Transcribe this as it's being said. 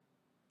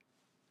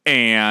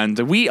And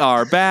we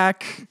are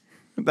back.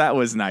 That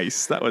was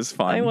nice. That was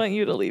fun. I want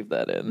you to leave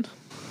that in.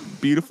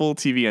 Beautiful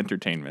TV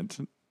entertainment.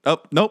 Oh,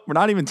 nope, we're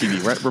not even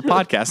TV. We're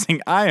podcasting.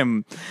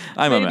 I'm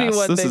Maybe a mess.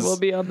 one day we'll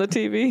be on the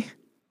TV.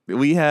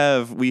 We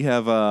have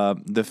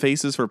the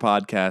faces for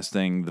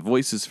podcasting, the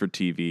voices for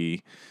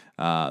TV,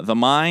 the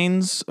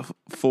minds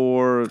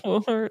for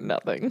Or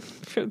nothing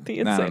for the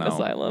insane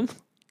asylum.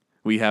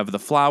 We have the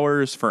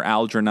flowers for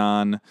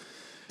Algernon.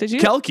 Did you?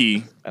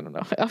 Kelki. I don't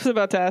know. I was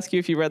about to ask you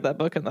if you read that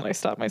book, and then I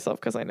stopped myself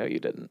because I know you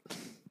didn't.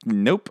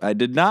 Nope, I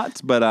did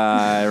not. But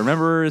I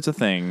remember it's a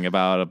thing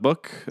about a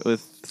book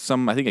with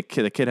some. I think a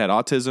kid had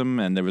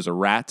autism, and there was a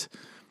rat,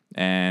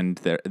 and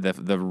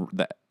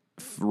the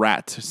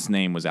rat's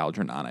name was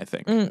Algernon. I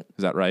think. Is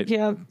that right?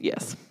 Yeah.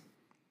 Yes.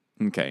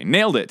 Okay,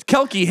 nailed it.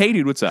 Kelki, hey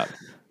dude, what's up?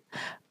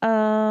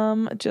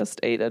 Just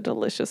ate a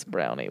delicious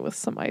brownie with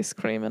some ice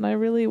cream, and I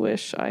really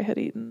wish I had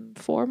eaten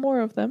 4 more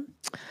of them.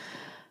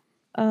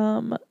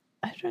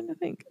 I'm trying to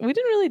think. We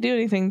didn't really do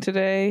anything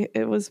today.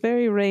 It was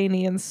very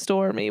rainy and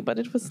stormy, but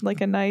it was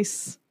like a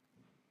nice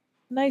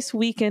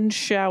weekend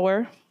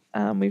shower.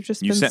 We've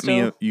just you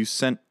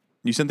sent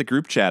the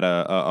group chat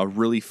a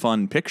really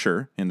fun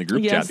picture in the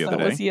group chat the other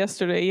day. Yes, that was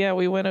yesterday. Yeah,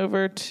 we went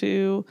over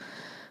to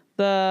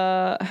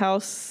the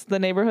house, the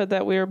neighborhood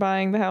that we were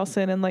buying the house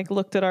in, and like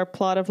looked at our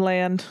plot of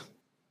land,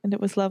 and it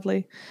was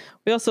lovely.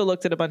 We also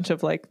looked at a bunch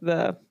of like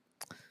the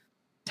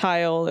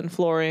tile and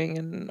flooring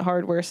and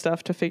hardware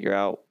stuff to figure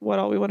out what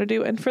all we want to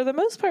do. And for the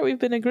most part, we've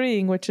been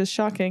agreeing, which is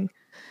shocking.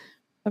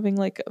 Having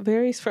like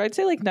I'd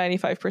say like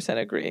 95%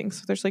 agreeing.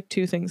 So there's like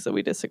 2 things that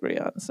we disagree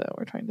on. So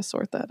we're trying to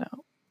sort that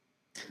out.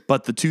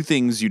 But the 2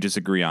 things you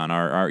disagree on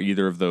are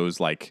either of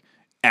those like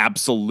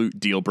absolute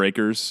deal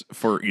breakers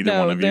for either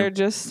one of you? No, they're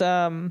just,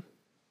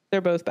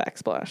 they're both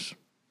backsplash.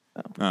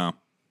 So. Oh.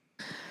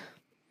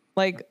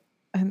 Like,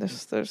 and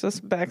there's this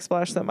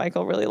backsplash that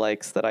Michael really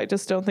likes that I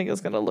just don't think is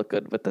going to look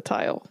good with the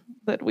tile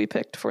that we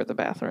picked for the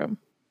bathroom.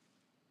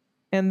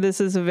 And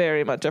this is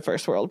very much a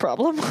first world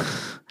problem.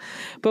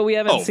 But we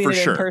haven't seen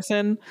it in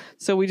person.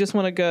 So we just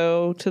want to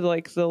go to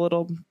like the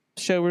little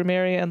showroom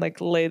area and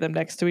like lay them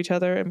next to each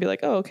other and be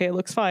like, oh, okay, it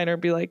looks fine. Or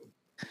be like,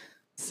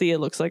 see, it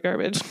looks like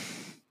garbage.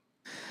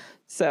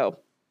 So,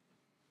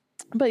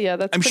 but yeah,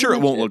 that's. I'm sure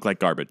it won't look like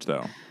garbage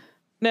though.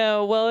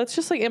 No, well, it's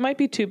just like it might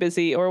be too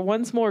busy, or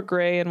one's more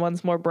gray and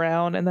one's more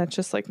brown, and that's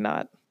just like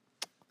not.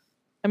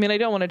 I mean, I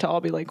don't want it to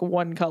all be like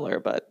one color,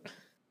 but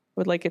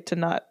would like it to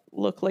not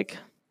look like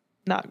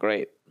not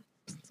great.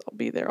 So I'll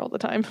be there all the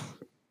time.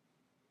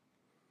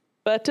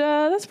 But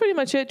that's pretty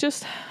much it.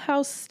 Just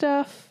house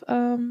stuff.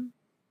 I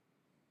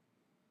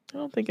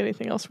don't think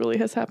anything else really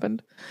has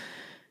happened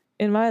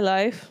in my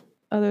life,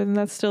 other than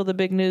that's still the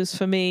big news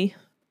for me.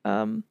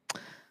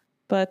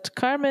 But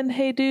Carmen,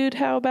 hey dude,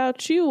 how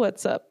about you?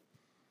 What's up?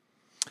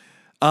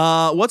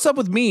 What's up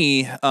with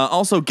me?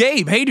 Also,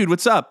 Gabe. Hey, dude,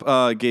 what's up?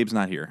 Gabe's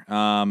not here.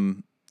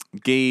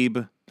 Gabe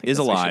is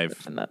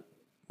alive.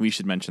 We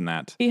should mention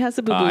that. He has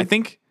a boo-boo. I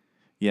think,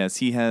 yes,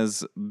 he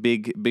has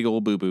big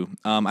old boo-boo.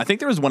 I think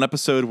there was one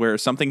episode where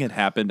something had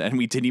happened and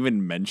we didn't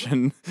even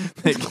mention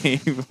that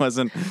Gabe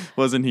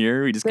wasn't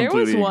here. We just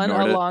completely ignored it. There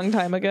was one a long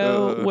time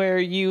ago where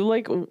you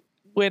like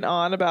went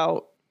on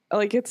about,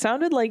 like, it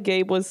sounded like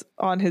Gabe was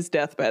on his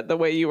deathbed the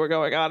way you were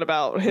going on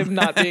about him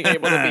not being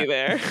able to be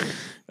there.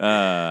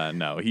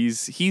 No,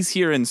 he's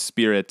here in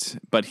spirit,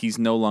 but he's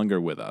no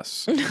longer with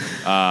us.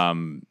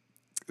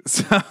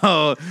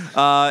 So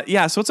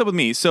what's up with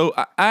me? So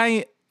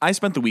I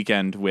spent the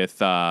weekend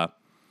with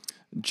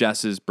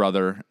Jess's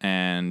brother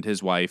and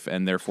his wife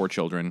and their 4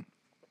 children,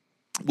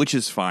 which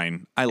is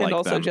fine. I like them.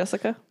 And also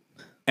Jessica.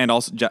 And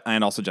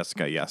also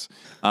Jessica, yes.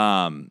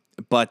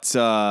 But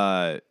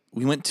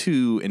we went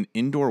to an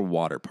indoor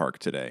water park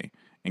today.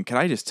 And can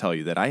I just tell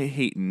you that I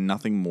hate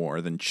nothing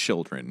more than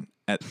children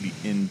at the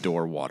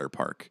indoor water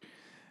park.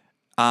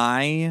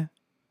 It's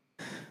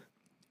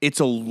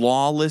a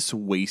lawless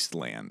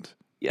wasteland.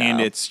 Yeah.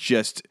 And it's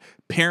just,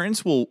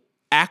 parents will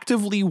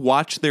actively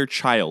watch their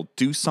child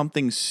do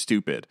something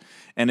stupid.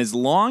 And as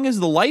long as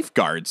the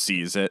lifeguard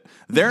sees it,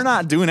 they're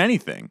not doing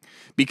anything.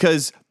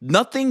 Because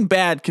nothing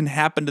bad can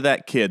happen to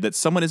that kid that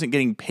someone isn't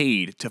getting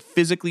paid to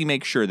physically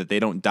make sure that they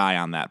don't die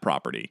on that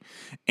property.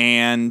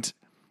 And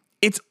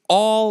it's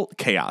all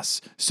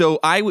chaos.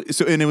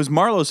 And it was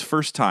Marlo's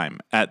first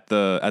time at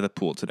the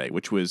pool today,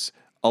 which was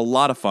a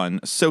lot of fun.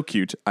 So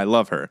cute. I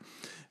love her.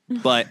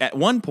 But at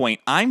one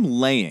point, I'm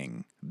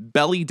laying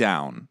belly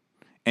down,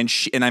 and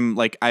I'm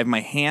like, I have my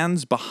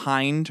hands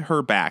behind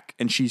her back,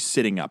 and she's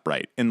sitting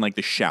upright in like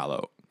the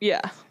shallow. Yeah.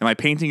 Am I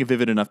painting a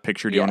vivid enough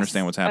picture? Do you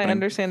understand what's happening? I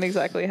understand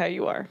exactly how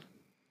you are.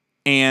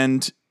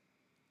 And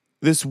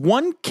this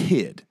one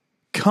kid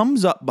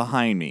comes up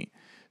behind me,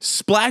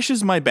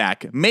 splashes my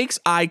back, makes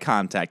eye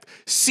contact,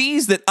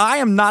 sees that I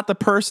am not the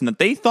person that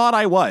they thought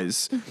I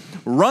was,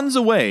 runs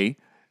away,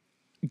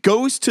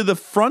 goes to the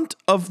front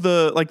of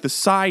the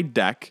side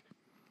deck,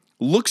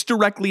 looks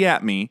directly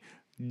at me,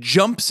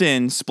 jumps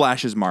in,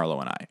 splashes Marlo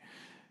and I.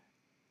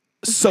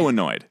 So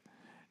annoyed.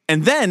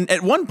 And then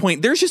at one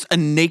point, there's just a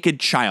naked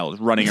child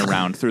running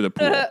around through the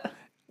pool.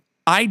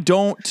 I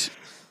don't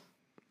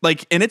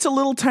like, and it's a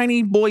little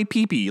tiny boy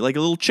peepee, like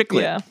a little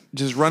chicklet,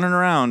 just running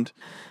around.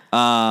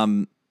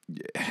 And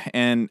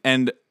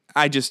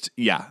I just,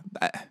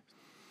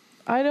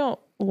 I don't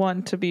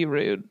want to be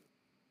rude,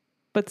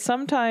 but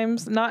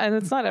sometimes and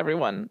it's not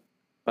everyone,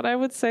 but I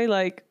would say,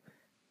 like,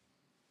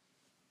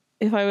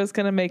 if I was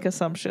going to make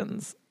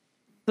assumptions,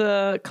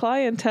 the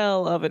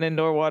clientele of an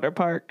indoor water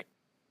park,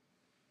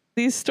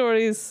 these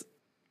stories,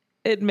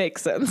 it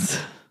makes sense.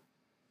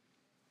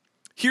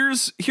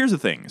 Here's the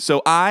thing.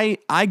 So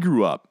I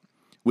grew up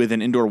with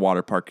an indoor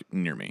water park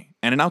near me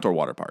and an outdoor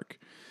water park.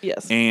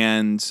 Yes.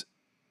 And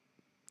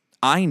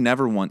I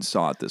never once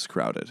saw it this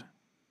crowded.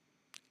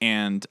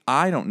 And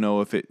I don't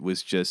know if it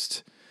was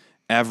just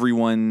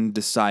everyone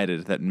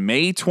decided that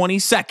May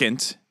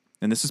 22nd,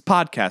 and this is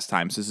podcast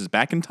time, so this is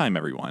back in time,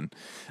 everyone.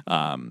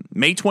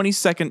 May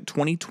 22nd,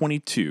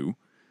 2022,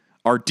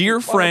 our dear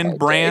friend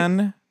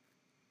Bran,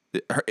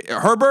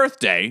 her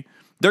birthday,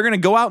 they're going to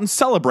go out and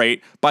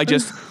celebrate by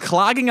just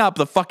clogging up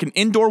the fucking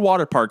indoor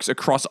water parks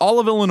across all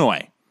of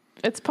Illinois.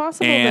 It's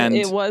possible that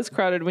it was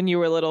crowded when you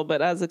were little,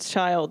 but as a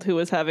child who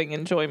was having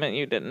enjoyment,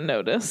 you didn't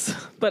notice.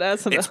 But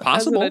as an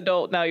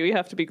adult, now you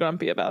have to be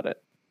grumpy about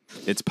it.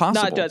 It's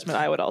possible. Not judgment.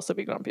 I would also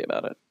be grumpy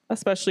about it,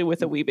 especially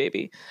with a wee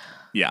baby.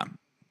 Yeah.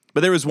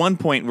 But there was one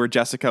point where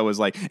Jessica was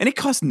like, and it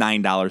cost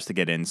 $9 to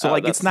get in. So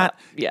it's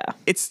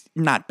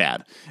not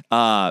bad.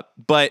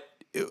 But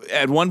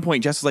at one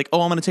point, Jess is like,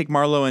 "Oh, I'm going to take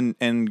Marlo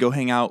and go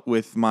hang out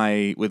with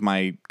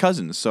my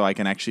cousins, so I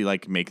can actually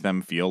like make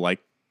them feel like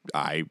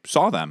I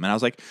saw them." And I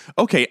was like,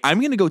 "Okay, I'm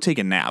going to go take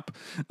a nap."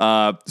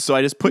 So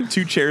I just put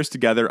two chairs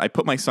together. I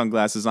put my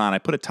sunglasses on. I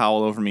put a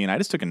towel over me, and I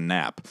just took a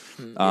nap.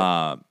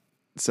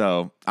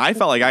 So I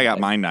felt like I got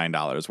my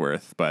 $9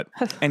 worth. But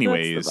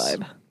anyways, that's the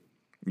vibe.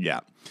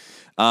 Yeah.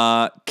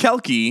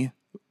 Kelki,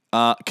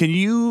 can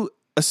you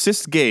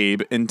assist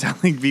Gabe in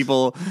telling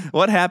people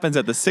what happens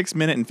at the 6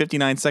 minute and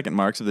 59 second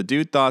marks of the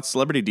Dude Thoughts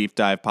Celebrity Deep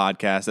Dive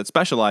podcast that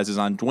specializes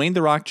on Dwayne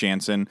The Rock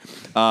Johnson,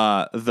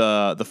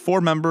 the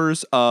four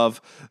members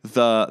of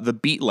the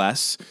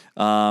Beatless,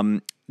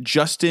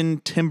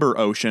 Justin Timber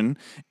Ocean,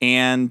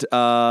 and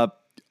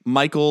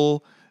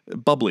Michael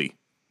Bublé?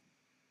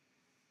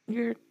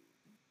 You're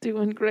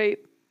doing great.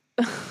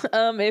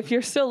 If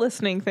you're still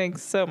listening,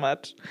 thanks so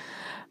much.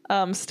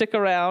 Stick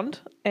around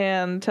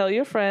and tell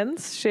your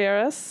friends, share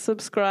us,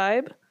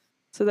 subscribe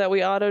so that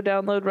we auto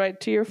download right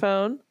to your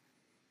phone,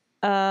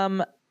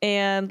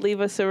 and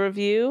leave us a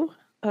review,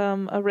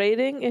 a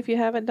rating if you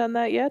haven't done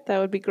that yet. That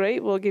would be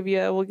great. We'll give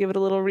it a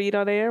little read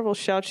on air. We'll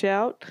shout you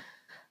out.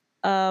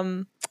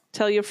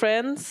 Tell your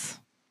friends,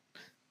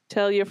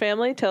 tell your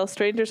family, tell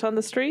strangers on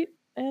the street.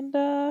 And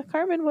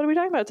Carmen, what are we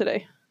talking about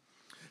today?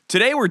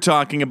 Today we're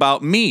talking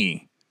about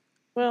me.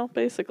 Well,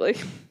 basically.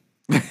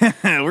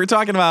 We're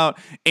talking about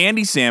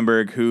Andy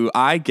Samberg, who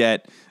I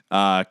get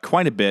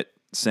quite a bit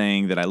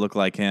saying that I look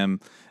like him.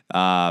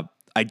 I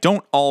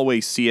don't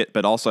always see it,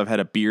 but also I've had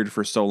a beard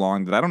for so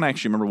long that I don't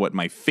actually remember what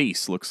my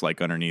face looks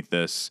like underneath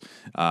this.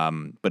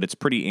 But it's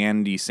pretty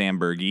Andy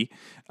Sambergy.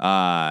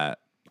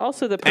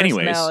 Also, the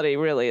personality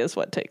really is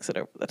what takes it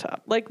over the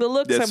top. Like the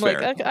looks, I'm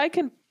fair. Like, I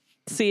can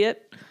see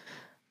it,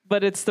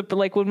 but it's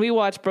like when we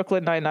watch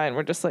Brooklyn Nine-Nine,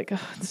 we're just like,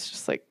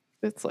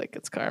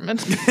 it's Carmen.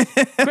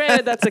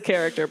 Granted, that's a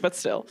character, but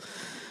still.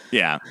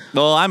 Yeah.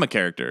 Well, I'm a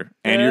character,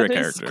 and you're a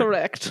character.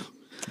 Correct.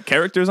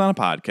 Characters on a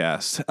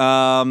podcast.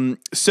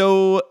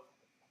 So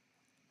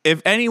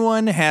if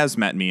anyone has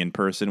met me in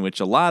person,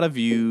 which a lot of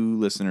you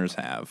listeners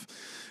have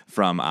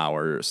from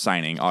our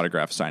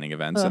autograph signing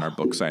events and our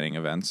book signing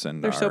events,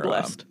 and they're so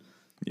blessed.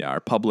 Our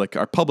public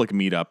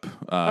meetup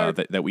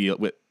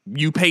that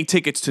you pay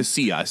tickets to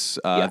see us.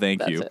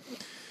 Thank you.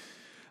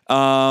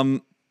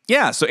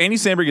 Yeah, so Andy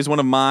Samberg is one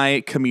of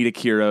my comedic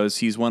heroes.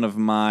 He's one of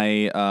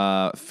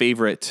my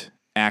favorite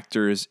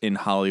actors in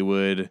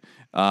Hollywood.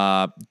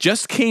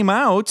 Just came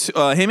out,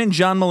 him and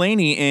John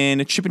Mulaney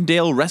in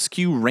Chippendale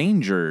Rescue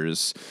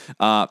Rangers.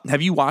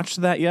 Have you watched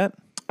that yet?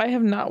 I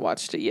have not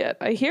watched it yet.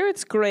 I hear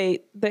it's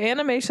great. The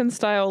animation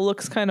style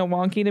looks kind of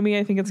wonky to me.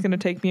 I think it's going to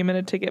take me a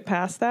minute to get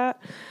past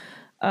that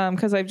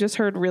because I've just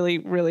heard really,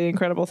 really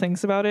incredible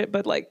things about it.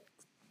 But like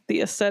the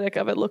aesthetic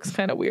of it looks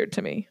kind of weird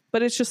to me.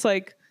 But it's just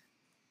like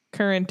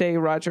current day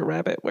Roger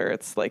Rabbit, where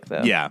it's like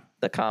the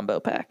combo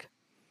pack.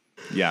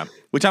 Yeah,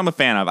 which I'm a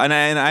fan of, and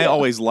I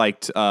always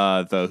liked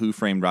the Who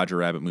Framed Roger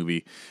Rabbit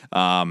movie.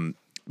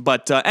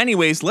 But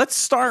anyways, let's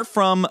start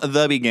from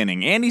the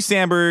beginning. Andy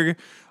Samberg,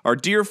 our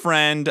dear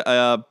friend,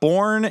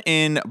 born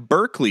in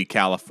Berkeley,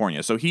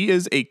 California. So he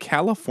is a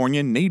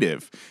California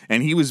native,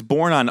 and he was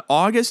born on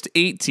August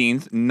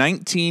 18th,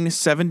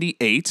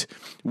 1978,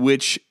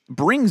 which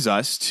brings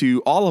us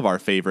to all of our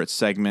favorite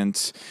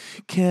segments.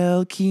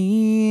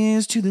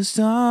 Kelki's to the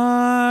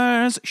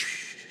stars.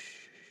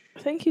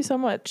 Thank you so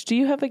much. Do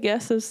you have a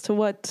guess as to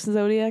what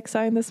zodiac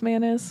sign this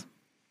man is?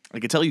 I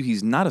can tell you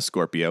he's not a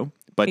Scorpio,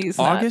 but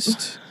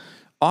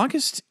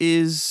August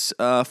is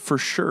for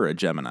sure a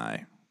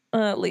Gemini.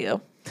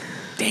 Leo.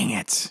 Dang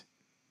it.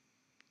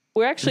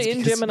 We're actually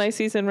in Gemini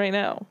season right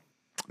now.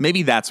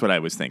 Maybe that's what I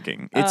was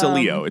thinking. It's a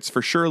Leo. It's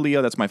for sure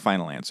Leo. That's my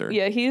final answer.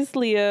 Yeah, he's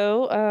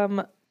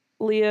Leo.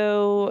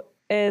 Leo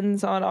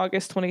ends on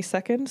August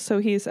 22nd, so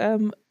he's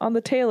on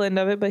the tail end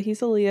of it, but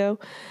he's a Leo.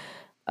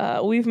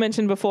 We've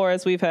mentioned before,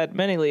 as we've had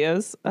many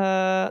Leos,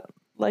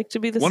 like to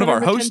be the one of center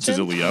our hosts attention, is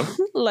a Leo.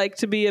 like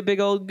to be a big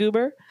old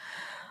goober,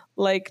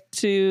 like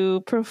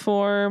to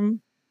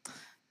perform.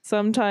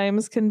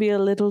 Sometimes can be a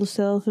little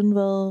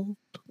self-involved,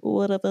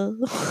 whatever.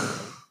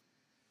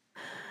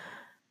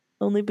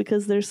 Only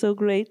because they're so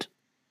great.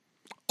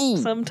 Ooh.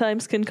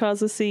 Sometimes can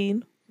cause a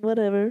scene,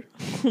 whatever.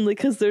 Only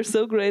because they're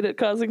so great at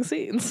causing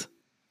scenes.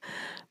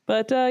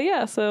 But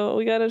yeah, so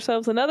we got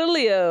ourselves another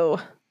Leo.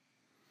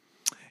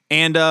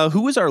 And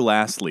who was our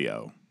last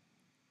Leo?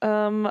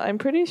 I'm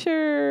pretty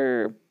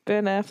sure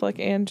Ben Affleck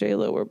and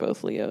J-Lo were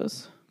both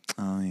Leos.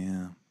 Oh,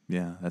 yeah.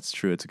 Yeah, that's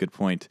true. It's a good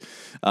point.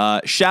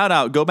 Shout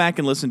out. Go back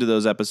and listen to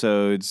those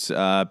episodes.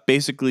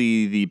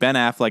 Basically, the Ben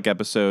Affleck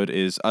episode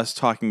is us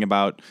talking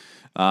about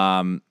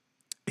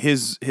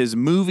his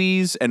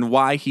movies and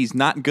why he's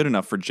not good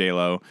enough for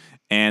J-Lo.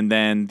 And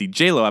then the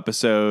J-Lo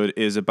episode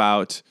is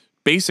about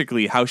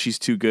basically how she's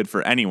too good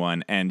for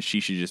anyone and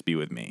she should just be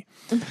with me.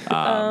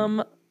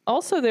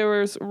 Also, there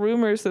was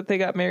rumors that they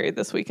got married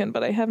this weekend,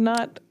 but I have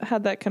not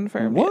had that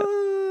confirmed yet.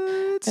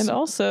 And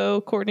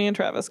also, Courtney and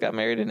Travis got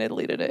married in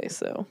Italy today,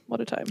 so what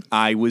a time.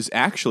 I was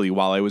actually,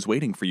 while I was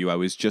waiting for you, I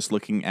was just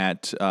looking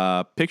at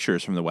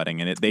pictures from the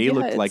wedding, and they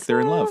look like they're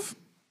in love.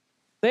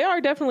 They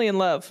are definitely in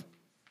love.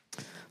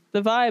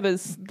 The vibe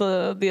is,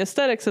 the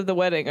aesthetics of the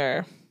wedding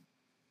are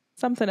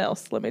something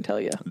else, let me tell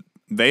you.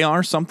 They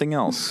are something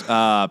else.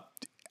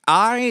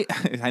 I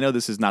know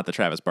this is not the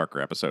Travis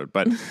Barker episode,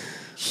 but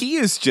he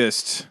is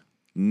just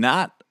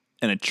not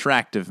an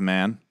attractive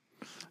man.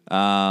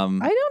 I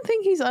don't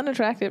think he's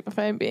unattractive, if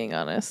I'm being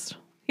honest.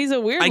 He's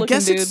a weird looking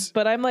dude,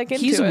 but I'm like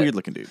into it. He's a weird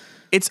looking dude.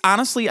 It's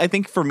honestly, I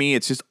think for me,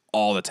 it's just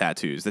all the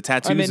tattoos. The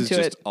tattoos is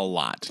just a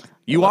lot.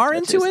 You are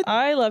into it?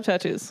 I love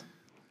tattoos.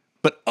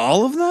 But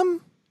all of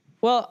them?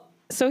 Well,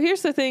 so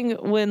here's the thing.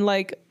 When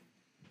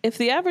if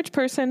the average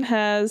person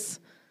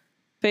has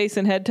face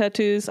and head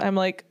tattoos, I'm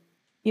like,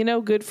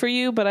 good for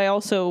you. But I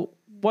also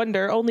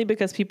wonder, only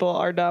because people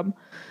are dumb,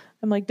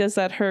 I'm like, does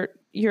that hurt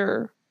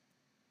your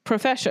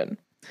profession?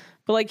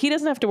 But he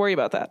doesn't have to worry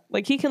about that.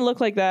 He can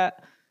look like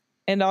that.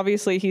 And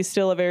obviously he's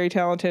still a very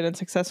talented and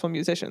successful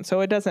musician.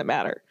 So it doesn't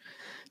matter.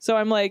 So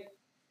I'm like,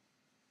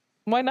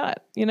 why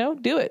not?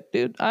 Do it,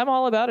 dude. I'm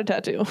all about a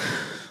tattoo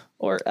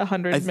or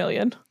 100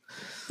 million.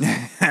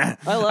 I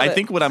love it. I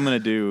think what I'm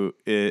going to do,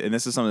 and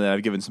this is something that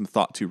I've given some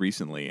thought to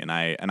recently, and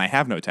I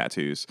have no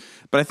tattoos,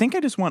 but I think I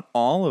just want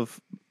all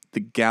of the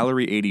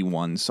Gallery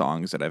 81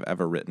 songs that I've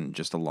ever written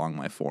just along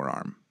my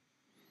forearm.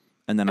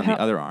 And then on the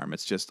other arm,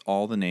 it's just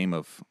all the name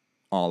of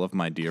all of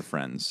my dear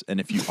friends. And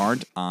if you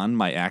aren't on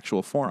my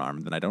actual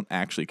forearm, then I don't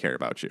actually care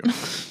about you.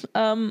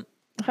 How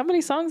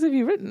many songs have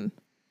you written?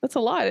 That's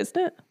a lot, isn't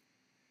it?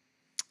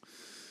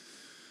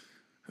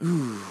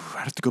 Ooh,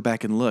 I'd have to go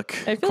back and look.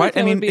 I feel like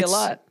that would be a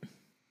lot.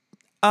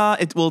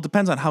 It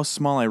depends on how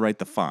small I write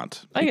the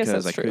font. I guess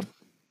that's true.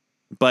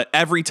 But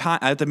every time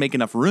I have to make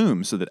enough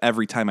room so that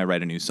every time I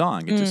write a new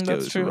song, it just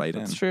goes right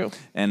in. That's true.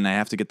 And I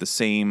have to get the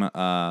same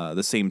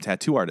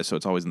tattoo artist, so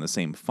it's always in the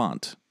same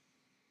font.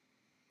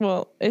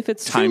 Well, if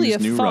it's truly a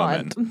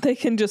font, they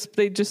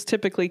just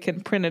typically can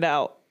print it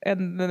out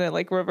and then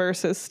it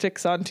reverses,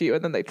 sticks onto you,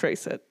 and then they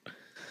trace it.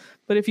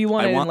 But if you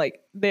want it in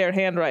their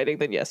handwriting,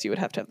 then yes, you would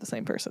have to have the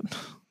same person.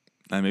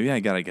 Maybe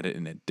I gotta get it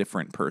in a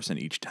different person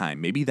each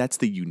time. Maybe that's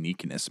the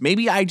uniqueness.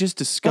 Maybe I just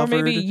discovered.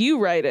 Or maybe you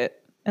write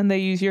it and they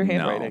use your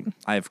handwriting. No,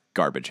 I have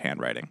garbage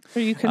handwriting.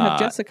 Or you can have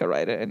Jessica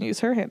write it and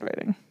use her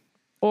handwriting,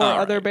 or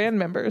other band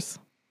members.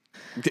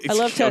 I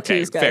love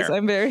tattoos, guys. Fair.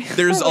 I'm very.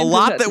 There's a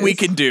lot that we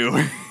can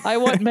do. I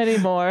want many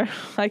more.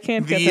 I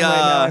can't get them right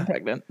now. I'm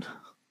pregnant.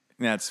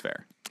 That's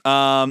fair.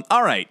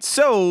 All right,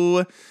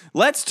 so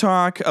let's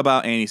talk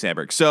about Andy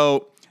Samberg.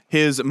 So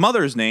his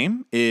mother's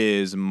name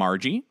is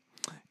Margie,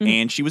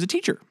 and she was a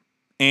teacher,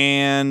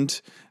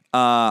 and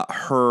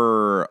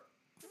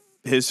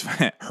his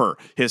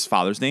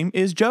father's name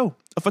is Joe,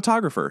 a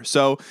photographer.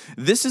 So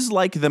this is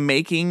like the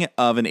making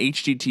of an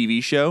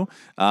HGTV show.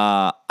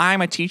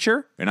 I'm a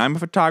teacher and I'm a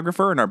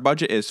photographer, and our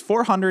budget is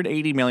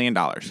 $480 million.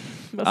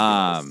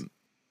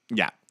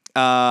 Yeah.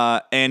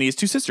 And he has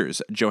two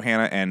sisters,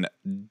 Johanna and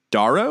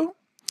Daro.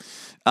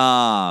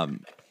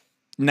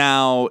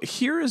 Now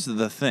here is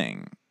the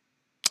thing.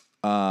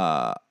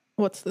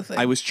 What's the thing?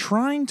 I was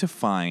trying to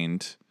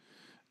find,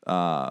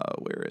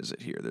 where is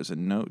it here? There's a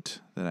note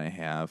that I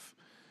have.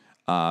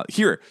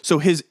 Here. So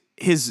his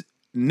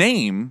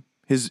name,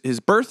 his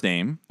birth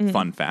name,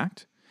 fun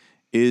fact,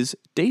 is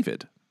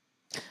David.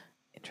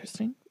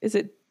 Interesting. Is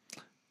it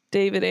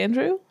David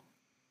Andrew?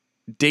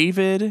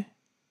 David.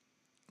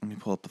 Let me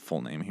pull up the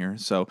full name here.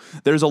 So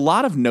there's a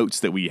lot of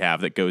notes that we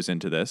have that goes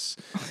into this.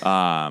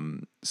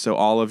 So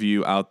all of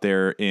you out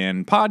there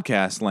in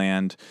podcast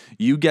land,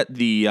 you get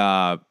the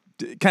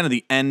kind of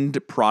the end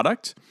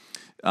product.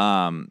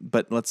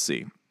 But let's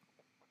see.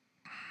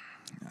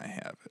 I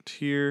have it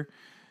here.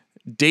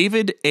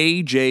 David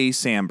A.J.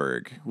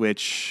 Sandberg,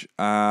 which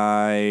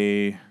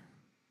I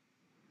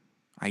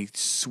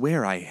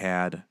swear I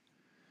had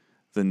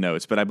the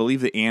notes, but I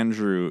believe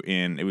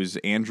it was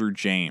Andrew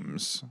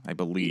James, I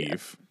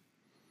believe.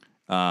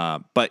 Yeah.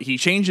 But he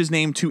changed his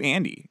name to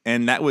Andy,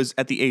 and that was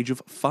at the age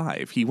of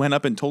 5. He went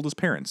up and told his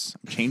parents,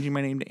 I'm changing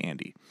my name to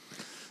Andy.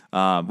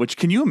 Which,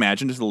 can you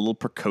imagine just a little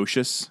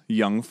precocious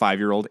young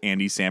 5-year-old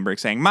Andy Samberg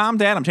saying, Mom,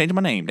 Dad, I'm changing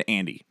my name to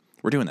Andy.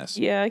 We're doing this.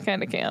 Yeah, I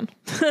kind of can.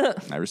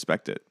 I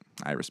respect it.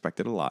 I respect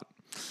it a lot.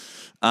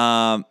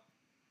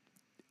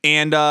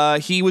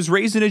 And he was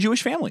raised in a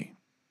Jewish family.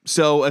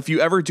 So if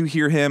you ever do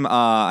hear him,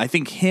 I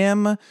think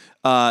him,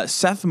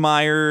 Seth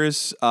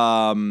Meyers,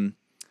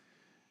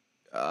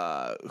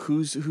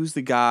 who's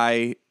the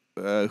guy he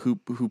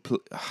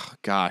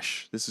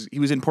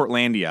was in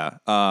Portlandia.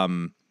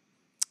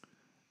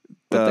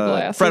 With the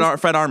glasses?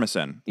 Fred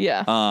Armisen.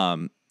 Yeah.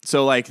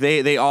 So like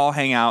they all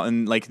hang out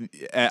and like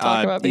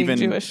talk about being even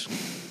Jewish.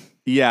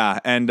 Yeah,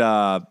 and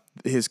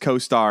his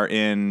co-star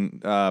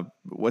in oh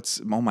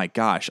my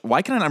gosh,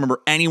 why can't I not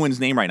remember anyone's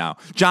name right now?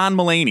 John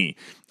Mulaney.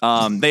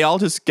 They all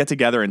just get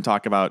together and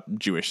talk about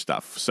Jewish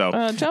stuff. So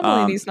John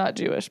Mulaney's not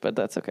Jewish, but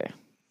that's okay.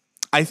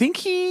 I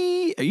think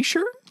are you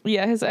sure?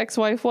 Yeah, his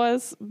ex-wife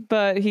was,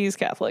 but he's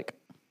Catholic.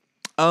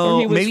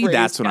 Oh, maybe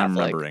that's what I'm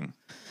remembering.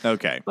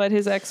 Okay. But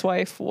his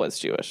ex-wife was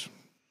Jewish.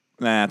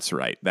 That's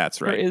right.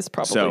 Or is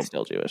probably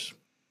still Jewish.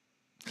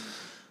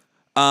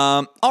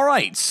 All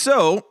right.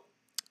 So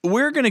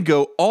we're going to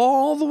go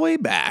all the way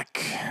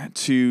back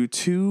to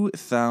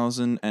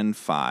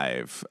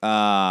 2005.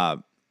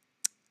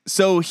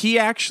 So he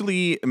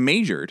actually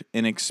majored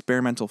in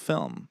experimental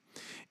film.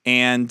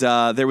 And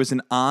there was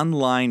an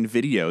online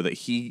video that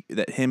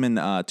him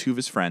and two of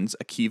his friends,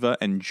 Akiva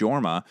and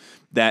Jorma,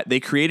 that they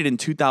created in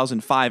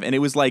 2005. And it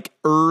was like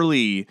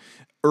early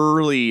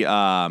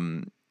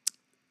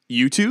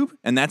YouTube,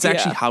 and that's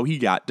actually how he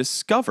got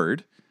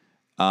discovered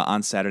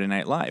on Saturday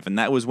Night Live, and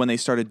that was when they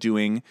started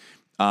doing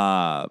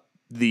the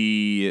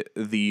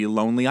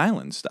Lonely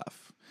Island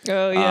stuff.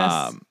 Oh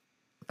yes,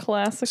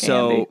 classic.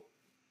 Andy.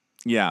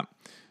 Yeah.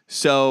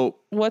 So,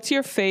 what's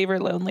your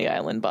favorite Lonely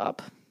Island,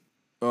 Bob?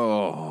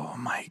 Oh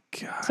my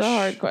gosh, it's a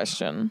hard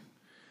question.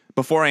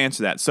 Before I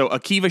answer that, so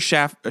Akiva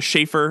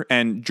Schaffer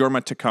and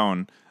Jorma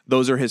Taccone,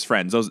 those are his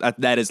friends.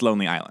 That is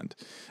Lonely Island.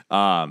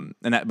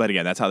 But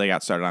again, that's how they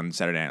got started on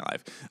Saturday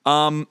Night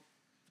Live.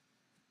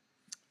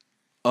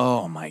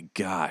 Oh my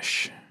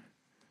gosh.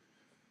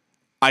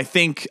 I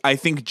think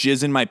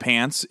Jizz in My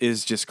Pants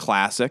is just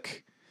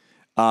classic.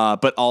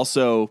 But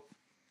also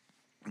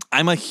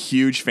I'm a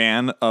huge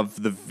fan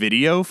of the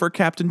video for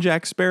Captain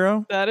Jack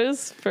Sparrow. That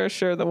is for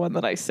sure the one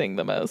that I sing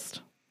the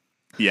most.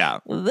 Yeah.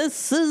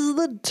 This is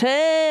the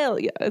tale.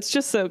 Yeah, it's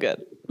just so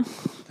good.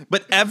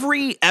 But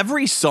every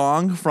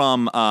song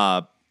from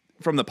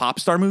the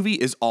Popstar movie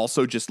is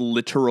also just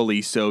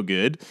literally so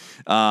good.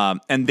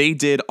 And they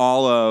did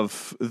all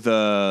of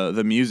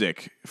the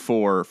music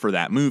for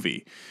that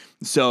movie.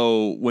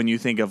 So when you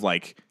think of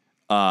like,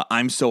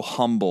 I'm So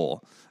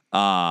Humble.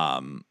 I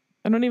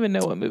don't even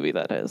know what movie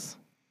that is.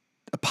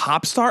 A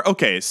Popstar?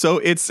 Okay, so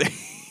it's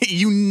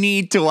you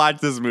need to watch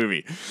this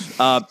movie.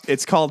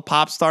 It's called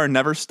Popstar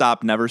Never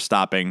Stop, Never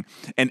Stopping.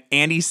 And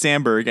Andy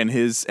Samberg and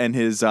his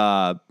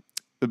bandmates,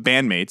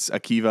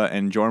 Akiva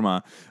and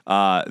Jorma,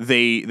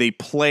 they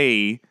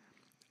play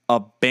a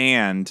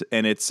band,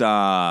 and it's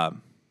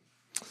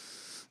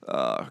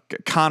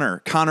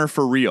Connor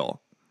for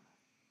Real.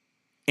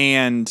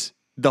 And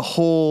the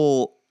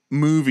whole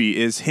movie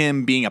is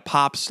him being a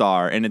pop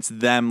star, and it's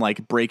them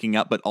like breaking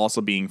up but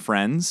also being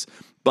friends.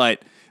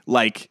 But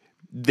like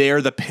they're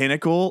the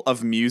pinnacle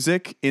of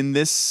music in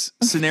this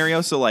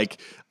scenario. So like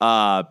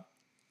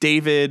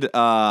David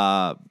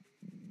the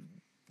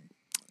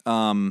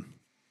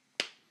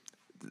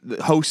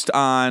host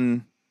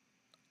on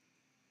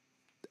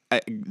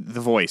The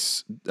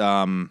Voice.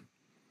 That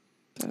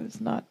is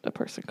not a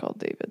person called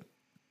David.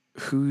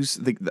 Who's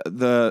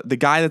the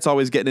guy that's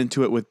always getting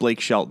into it with Blake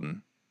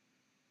Shelton?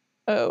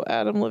 Oh,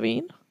 Adam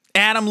Levine.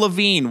 Adam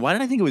Levine. Why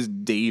did I think it was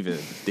David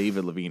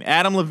Levine?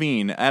 Adam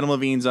Levine. Adam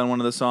Levine's on one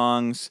of the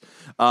songs.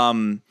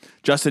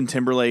 Justin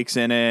Timberlake's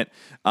in it.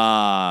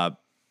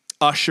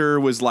 Usher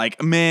was like,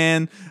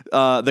 man,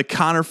 the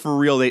Connor for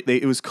Real.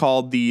 It was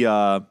called the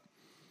oh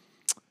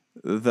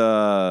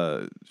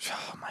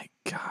my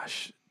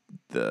gosh,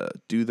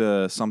 do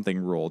the something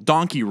roll,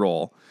 donkey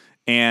roll.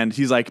 And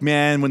he's like,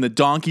 man, when the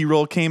donkey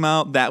roll came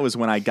out, that was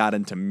when I got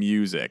into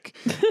music.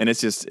 And it's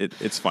just,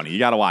 it's funny. You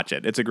got to watch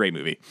it. It's a great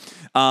movie.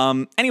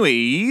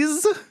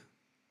 Anyways,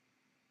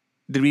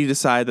 did we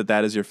decide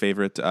that is your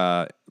favorite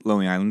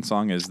Lonely Island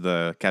song, is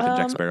the Captain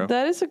Jack Sparrow?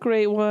 That is a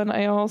great one.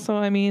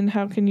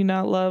 How can you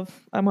not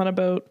love I'm on a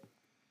boat,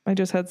 I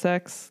just had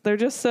sex. They're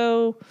just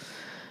so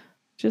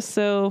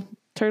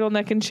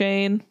turtleneck and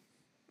chain.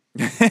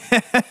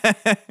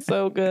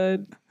 So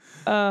good.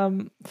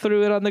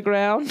 Threw it on the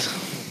ground.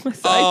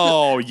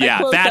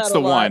 That's the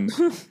one.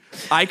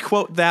 I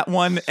quote that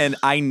one, and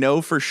I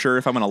know for sure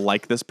if I'm going to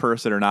like this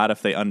person or not,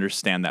 if they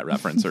understand that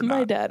reference or not.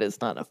 My dad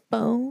is not a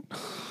phone.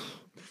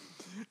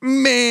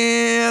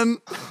 Man.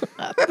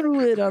 I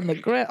threw it on the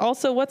ground.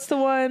 Also, what's the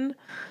one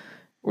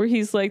where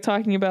he's like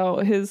talking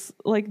about his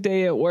like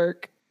day at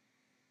work?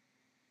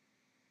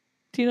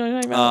 Do you know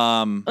what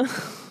I'm talking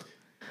about?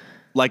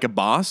 Like a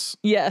boss?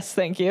 Yes,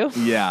 thank you.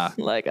 Yeah.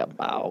 Like a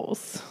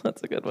mouse.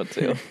 That's a good one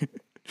too.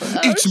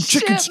 Eat some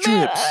chicken strips.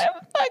 Man, I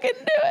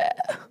fucking do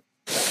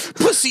it.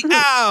 Pussy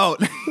out.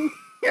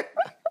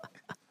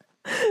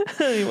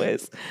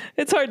 Anyways,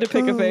 it's hard to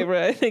pick a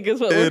favorite, I think is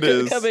what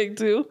we're coming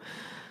to.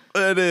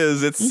 It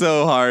is. It's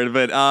so hard.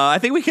 But I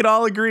think we can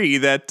all agree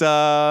that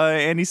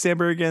Andy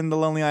Samberg and The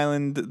Lonely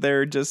Island,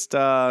 they're just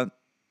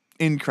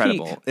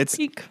incredible.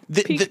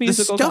 Peak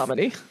musical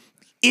comedy.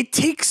 It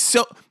takes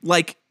so,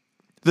 like,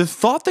 the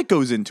thought that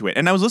goes into it.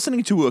 And I was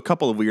listening to a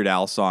couple of Weird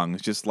Al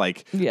songs, just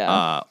like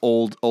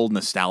old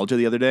nostalgia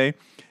the other day.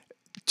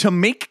 To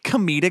make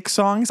comedic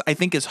songs, I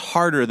think, is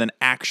harder than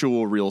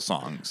actual real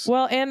songs.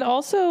 Well, and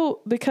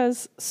also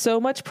because so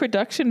much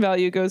production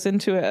value goes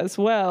into it as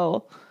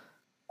well.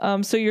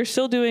 So you're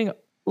still doing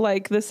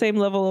like the same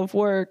level of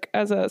work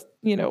as a,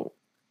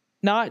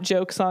 not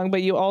joke song,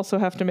 but you also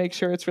have to make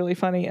sure it's really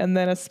funny. And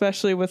then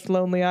especially with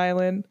Lonely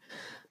Island,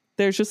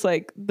 there's just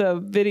like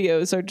the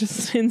videos are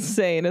just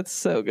insane. It's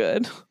so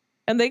good.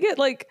 And they get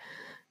like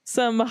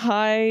some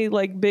high,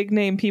 like big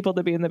name people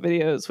to be in the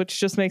videos, which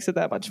just makes it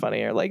that much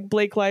funnier. Like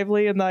Blake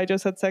Lively in the I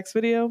Just Had Sex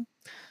video.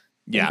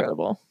 Yeah.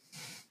 Incredible.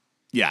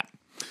 Yeah.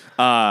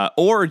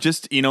 Or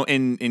just,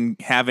 in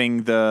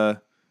having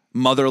the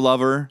Mother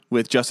Lover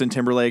with Justin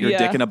Timberlake or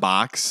Dick in a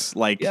Box.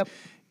 Like,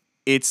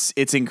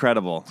 it's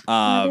incredible.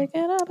 Dick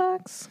in a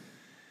Box.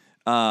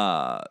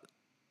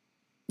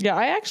 Yeah,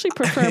 I actually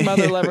prefer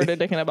Mother Lover to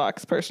Dick in a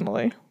Box,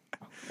 personally.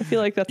 I feel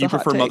like that's a hot take.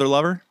 You prefer Mother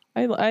Lover?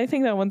 I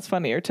think that one's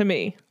funnier to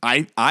me.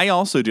 I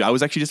also do. I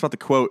was actually just about to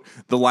quote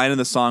the line in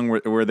the song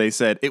where they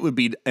said, "It would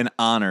be an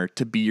honor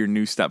to be your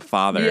new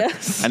stepfather."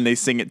 Yes. And they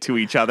sing it to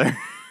each other.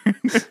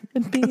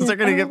 Because they're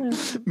going to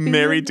get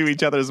married to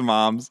each other's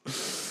moms.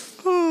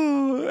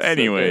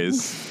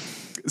 Anyways.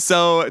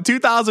 So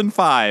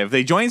 2005,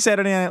 they joined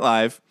Saturday Night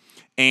Live.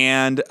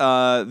 And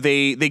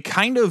they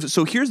kind of,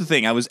 so here's the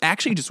thing. I was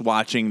actually just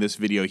watching this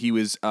video. He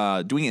was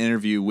doing an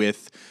interview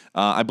with,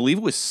 I believe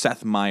it was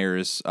Seth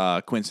Meyers,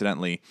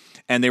 coincidentally.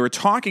 And they were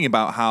talking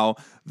about how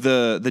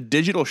the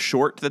digital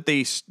short that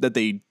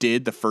they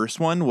did, the first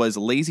one, was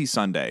Lazy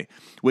Sunday,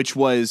 which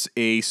was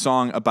a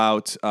song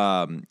about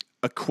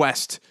a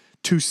quest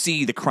to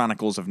see the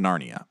Chronicles of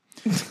Narnia.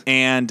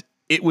 And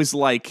it was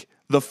like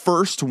the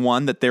first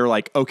one that they're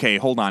like, okay,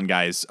 hold on,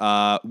 guys.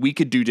 We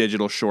could do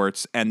digital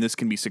shorts and this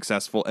can be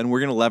successful and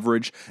we're going to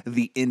leverage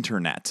the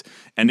internet.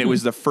 And it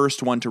was the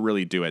first one to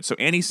really do it. So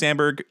Andy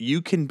Samberg,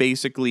 you can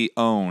basically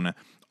own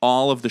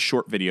all of the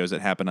short videos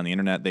that happen on the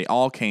internet. They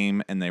all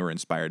came and they were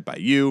inspired by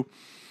you.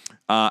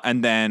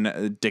 And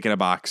then Dick in a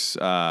Box,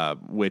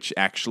 which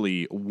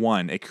actually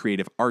won a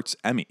Creative Arts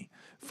Emmy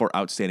for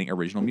Outstanding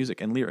Original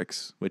Music and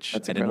Lyrics, which I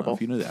didn't know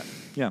if you knew that.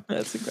 Yeah.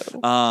 That's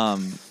incredible.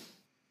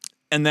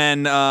 And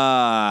then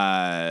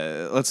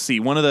let's see.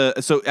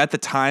 So at the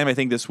time, I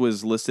think this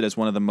was listed as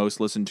one of the most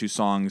listened to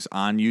songs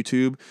on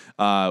YouTube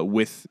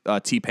with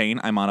T-Pain,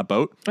 "I'm on a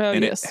Boat."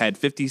 And it had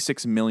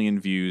 56 million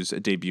views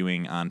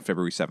debuting on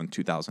February 7th,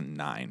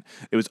 2009.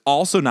 It was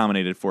also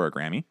nominated for a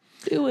Grammy.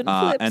 Doing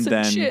flips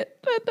and shit.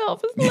 That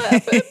Dolphin's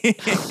laughing.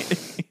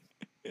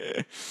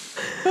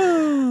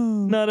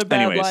 Not a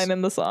bad line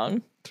in the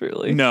song,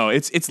 truly. No,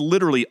 it's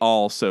literally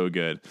all so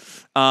good.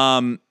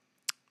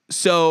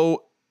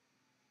 So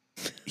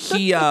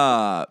he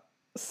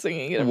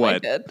singing it in my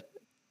head.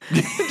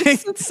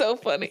 It's so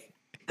funny.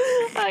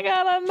 I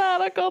got a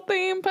nautical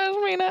theme,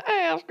 pashmina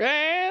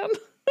Afghan.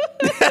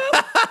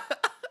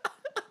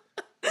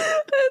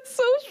 It's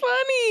so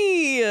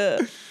funny.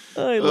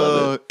 I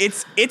love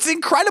it. It's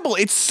incredible.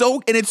 It's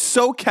so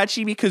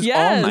catchy because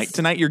all night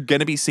tonight you're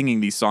gonna be singing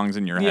these songs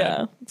in your head.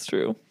 Yeah, it's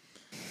true.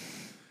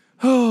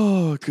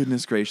 Oh,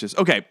 goodness gracious.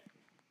 Okay.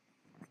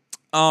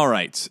 All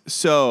right.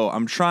 So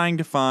I'm trying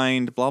to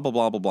find blah blah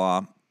blah blah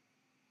blah.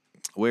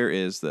 Where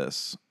is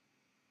this?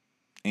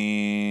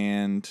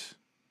 And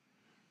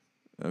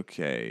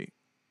okay,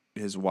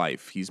 his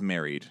wife. He's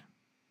married.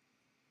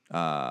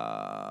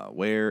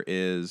 Where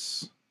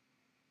is?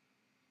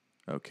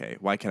 Okay,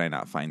 why can I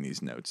not find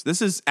these notes?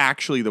 This is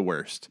actually the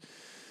worst.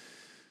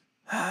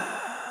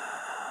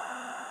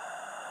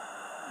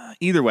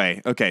 Either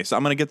way, okay, so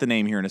I'm gonna get the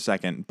name here in a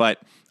second,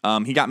 but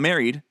he got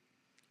married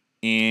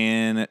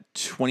in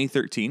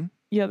 2013.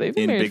 Yeah, they've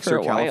been married for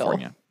a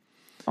California. While.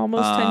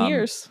 Almost 10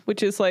 years,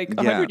 which is like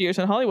 100 years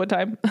in Hollywood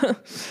time.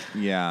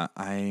 Yeah,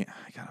 I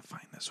gotta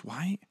find this.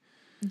 Why?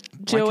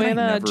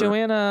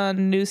 Joanna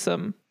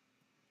Newsom.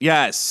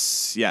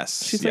 Yes.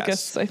 She's like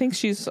I think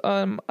she's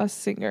a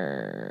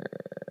singer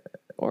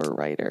or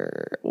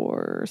writer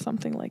or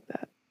something like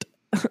that.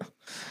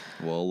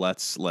 Well,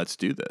 let's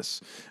do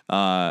this.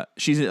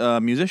 She's a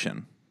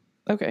musician.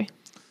 Okay.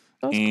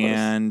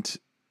 And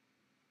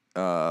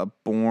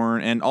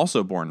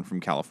born from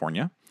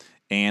California.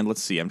 And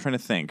let's see, I'm trying to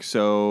think.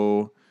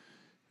 So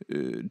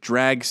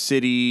Drag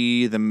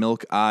City, The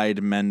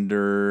Milk-Eyed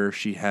Mender.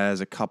 She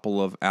has a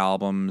couple of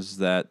albums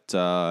that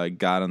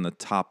got on the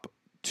top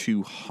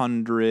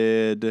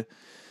 200.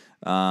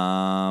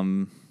 Yeah,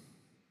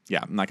 I'm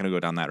not going to go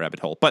down that rabbit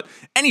hole. But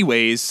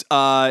anyways,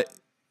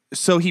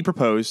 so he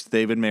proposed.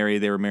 They've been married.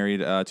 They were married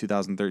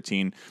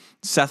 2013.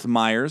 Seth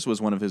Meyers was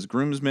one of his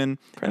groomsmen,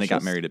 and they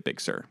got married at Big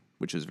Sur,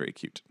 which is very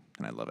cute,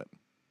 and I love it.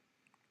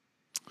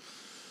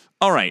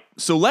 All right,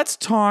 so let's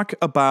talk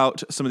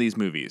about some of these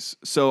movies.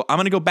 So I'm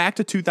going to go back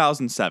to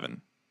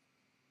 2007,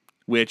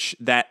 which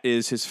that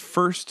is his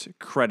first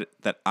credit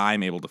that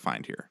I'm able to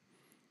find here.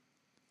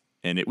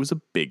 And it was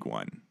a big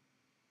one.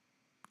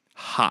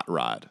 Hot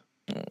Rod.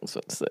 I was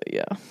about to say,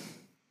 yeah.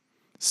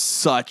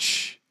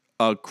 Such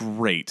a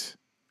great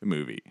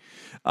movie.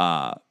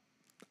 I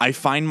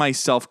find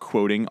myself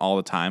quoting all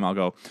the time. I'll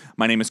go,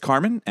 my name is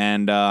Carmen,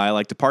 and I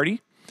like to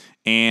party.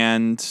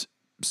 And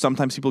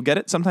sometimes people get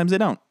it, sometimes they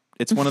don't.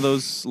 It's one of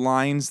those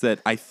lines that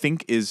I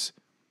think is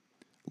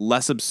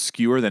less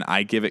obscure than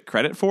I give it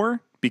credit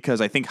for,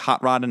 because I think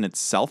Hot Rod in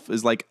itself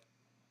is like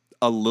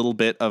a little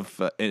bit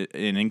of an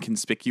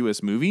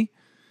inconspicuous movie.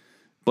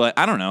 But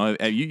I don't know.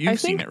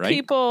 You've seen it, right?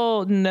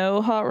 People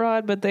know Hot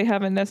Rod, but they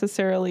haven't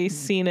necessarily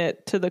seen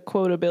it to the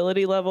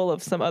quotability level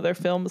of some other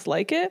films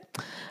like it.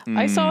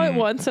 I saw it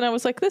once and I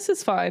was like, this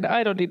is fine.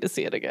 I don't need to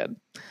see it again.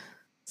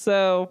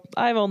 So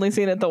I've only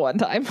seen it the one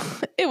time.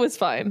 It was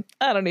fine.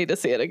 I don't need to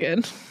see it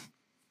again.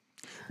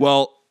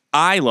 Well,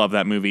 I love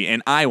that movie,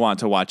 and I want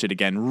to watch it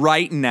again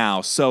right now.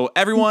 So,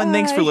 everyone,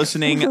 thanks for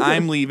listening.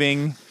 I'm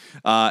leaving.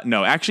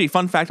 No, actually,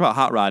 fun fact about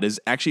Hot Rod is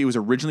actually it was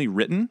originally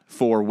written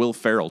for Will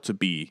Ferrell to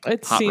be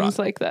It Hot seems Rod.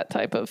 like that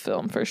type of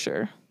film for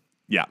sure.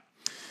 Yeah.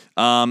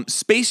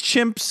 Space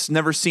Chimps,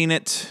 never seen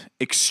it.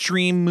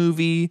 Extreme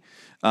movie.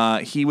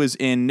 He was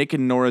in Nick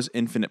and Nora's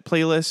Infinite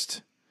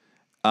Playlist.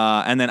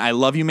 And then I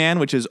Love You Man,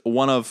 which is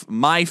one of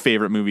my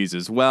favorite movies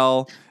as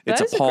well. It's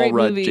a Paul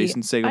Rudd, movie.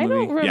 Jason Segel movie. I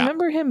don't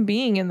remember him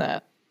being in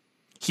that.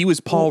 He was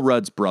Paul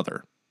Rudd's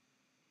brother.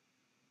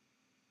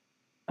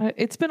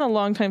 It's been a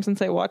long time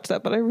since I watched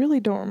that, but I really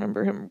don't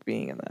remember him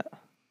being in that.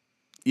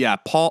 Yeah,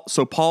 Paul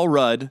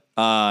Rudd,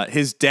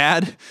 his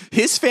dad,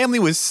 his family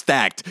was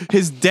stacked.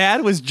 His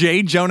dad was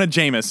J. Jonah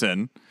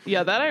Jameson.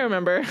 Yeah, that I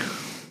remember.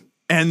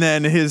 And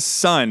then his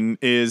son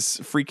is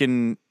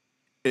freaking...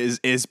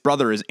 His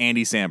brother is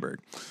Andy Samberg.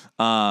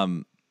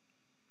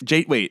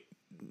 Wait,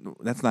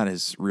 that's not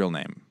his real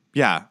name.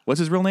 Yeah, what's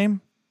his real name?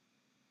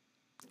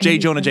 J.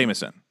 Jonah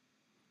Jameson.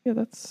 Yeah,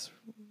 that's...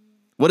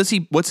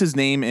 What's his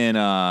name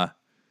in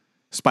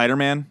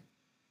Spider-Man?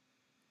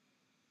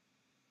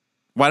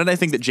 Why did I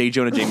think that J.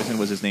 Jonah Jameson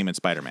was his name in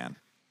Spider-Man?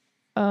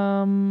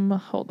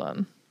 Hold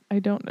on. I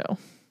don't know.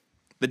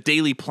 The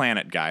Daily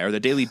Planet guy, or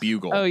the Daily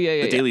Bugle. Oh,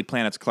 yeah. The Daily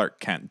Planet's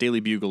Clark Kent. Daily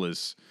Bugle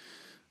is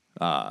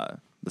the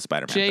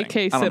Spider-Man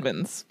J.K.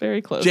 Simmons.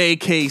 Very close.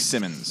 J.K.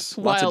 Simmons.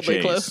 Lots of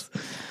J's. Close.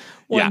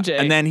 One J.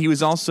 And then he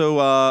was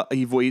also,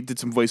 he did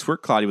some voice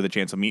work, Cloudy with a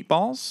Chance of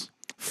Meatballs,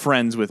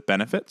 Friends with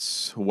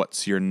Benefits,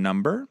 What's Your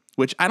Number?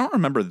 Which I don't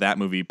remember that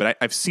movie, but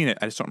I've seen it.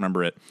 I just don't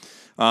remember it.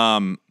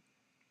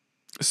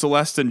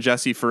 Celeste and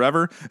Jesse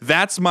Forever.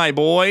 That's My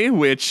Boy,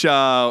 which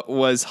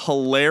was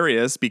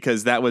hilarious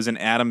because that was an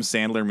Adam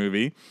Sandler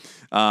movie.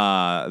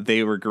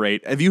 They were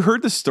great. Have you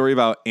heard the story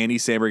about Andy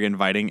Samberg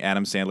inviting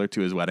Adam Sandler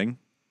to his wedding?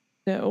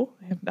 No,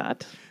 I have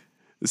not.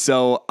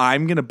 So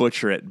I'm gonna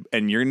butcher it,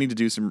 and you're gonna need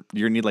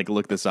to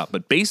look this up.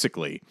 But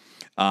basically,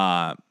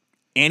 Andy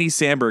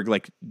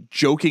Samberg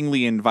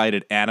jokingly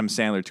invited Adam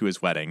Sandler to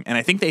his wedding, and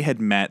I think they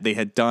had met. They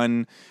had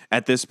done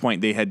That's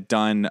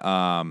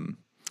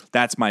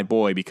My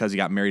Boy because he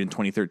got married in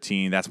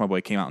 2013. That's My Boy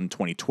came out in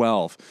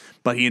 2012,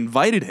 but he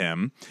invited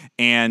him,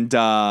 and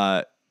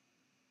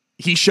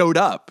he showed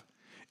up,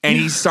 and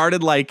he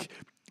started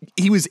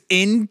he was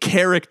in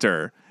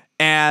character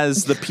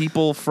as the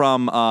people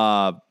from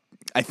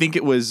I think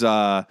it was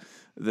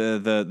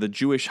the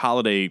Jewish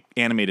holiday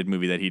animated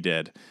movie that he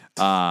did.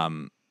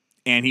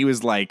 And he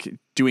was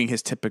doing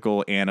his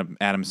typical Adam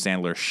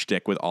Sandler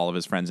shtick with all of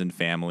his friends and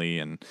family.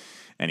 And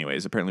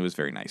anyways, apparently it was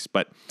very nice.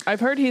 But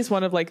I've heard he's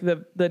one of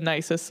the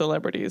nicest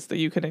celebrities that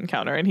you can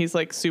encounter. And he's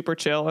super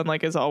chill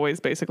and is always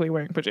basically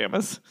wearing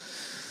pajamas.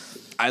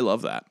 I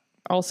love that.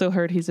 Also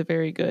heard he's a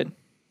very good,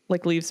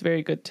 leaves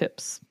very good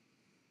tips.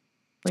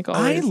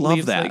 I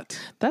love that.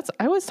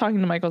 I was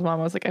talking to Michael's mom.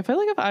 I was like, I feel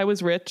like if I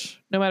was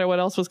rich, no matter what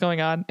else was going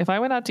on, if I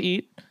went out to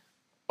eat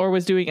or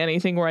was doing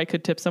anything where I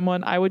could tip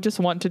someone, I would just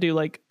want to do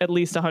at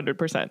least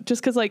 100%,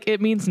 just because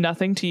it means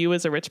nothing to you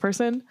as a rich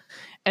person.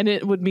 And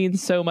it would mean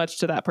so much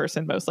to that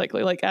person, most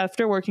likely.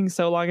 After working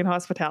so long in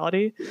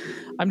hospitality,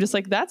 I'm just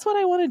that's what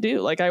I want to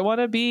do. I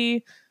want to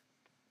be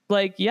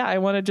I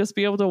want to just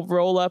be able to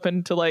roll up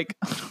into a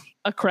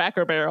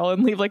Cracker Barrel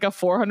and leave a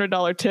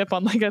 $400 tip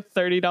on a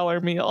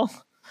 $30 meal.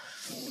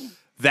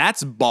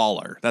 That's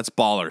baller. That's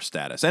baller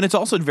status. And it's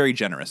also very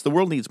generous. The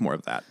world needs more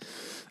of that.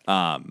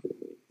 I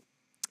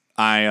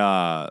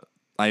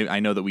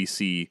know that we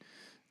see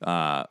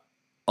a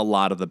a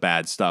lot of the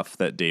bad stuff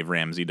that Dave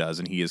Ramsey does,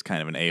 and he is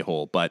kind of an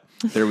a-hole. But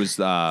there was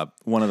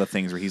one of the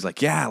things where he's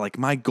like, yeah, like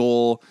my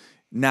goal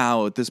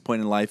now at this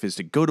point in life is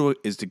to go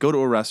to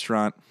a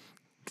restaurant,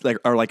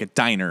 like a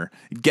diner,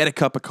 get a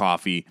cup of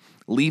coffee,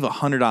 leave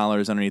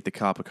 $100 underneath the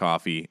cup of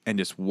coffee, and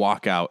just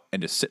walk out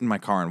and just sit in my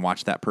car and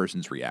watch that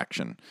person's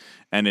reaction.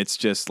 And it's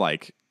just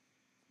like,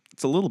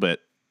 it's a little bit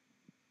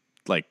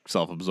like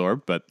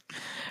self-absorbed, but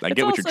I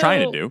get what you're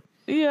trying to do.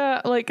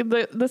 Yeah, like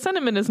the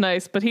sentiment is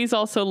nice, but he's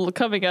also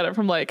coming at it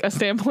from like a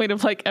standpoint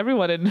of like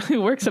everyone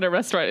who works in a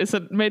restaurant is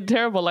made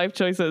terrible life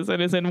choices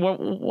and is in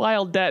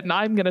wild debt, and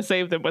I'm going to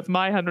save them with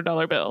my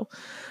 $100 bill.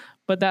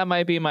 But that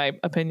might be my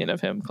opinion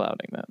of him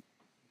clouding that.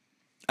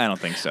 I don't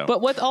think so.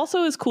 But what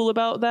also is cool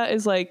about that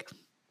is like,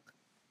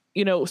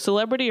 you know,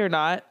 celebrity or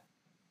not,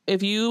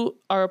 if you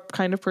are a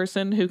kind of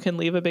person who can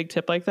leave a big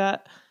tip like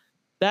that,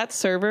 that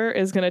server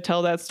is going to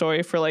tell that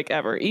story for like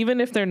ever.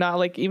 Even if they're not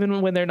like,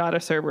 even when they're not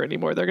a server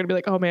anymore, they're going to be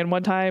like, oh man,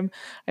 one time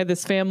I had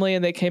this family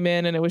and they came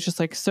in and it was just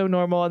like so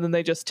normal. And then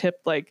they just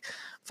tipped like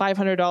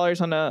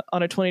 $500 on a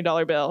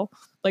 $20 bill.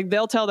 Like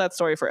they'll tell that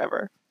story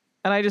forever.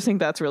 And I just think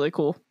that's really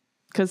cool.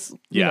 Cause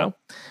you know,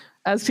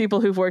 as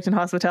people who've worked in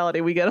hospitality,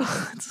 we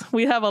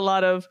have a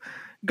lot of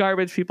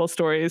garbage people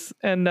stories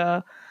and,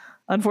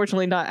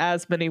 unfortunately not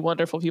as many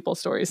wonderful people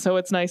stories. So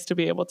it's nice to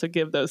be able to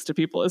give those to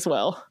people as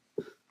well.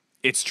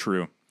 It's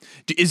true.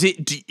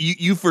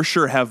 You for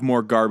sure have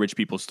more garbage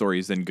people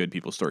stories than good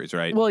people stories,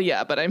 right? Well,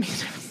 yeah, but I mean,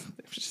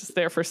 it was just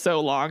there for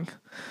so long.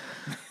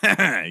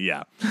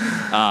 Yeah.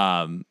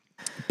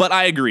 But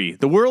I agree.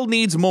 The world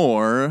needs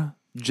more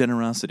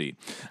generosity.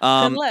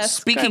 And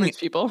less garbage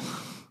people.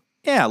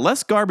 Yeah,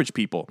 less garbage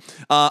people.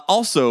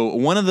 Also,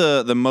 one of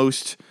the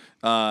most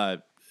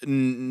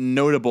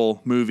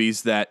notable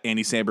movies that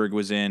Andy Samberg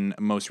was in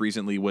most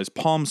recently was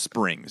Palm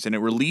Springs, and it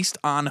released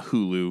on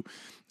Hulu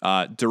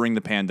during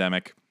the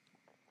pandemic.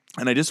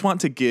 And I just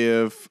want to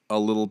give a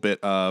little bit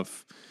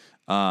of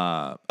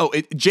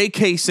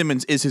J.K.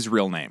 Simmons is his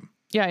real name.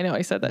 Yeah, I know.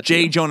 I said that.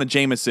 J. Jonah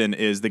Jameson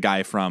is the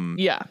guy from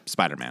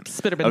Spider-Man.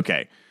 Spider-Man.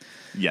 Okay.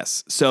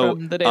 Yes. So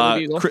from the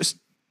Daily Bugle.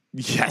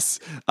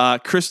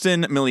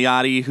 Kristen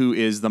Milioti, who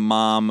is the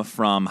mom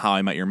from How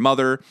I Met Your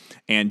Mother,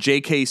 and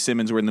J.K.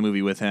 Simmons were in the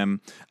movie with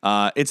him.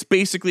 It's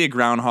basically a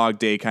Groundhog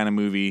Day kind of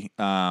movie,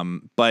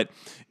 but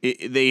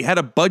they had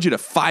a budget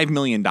of $5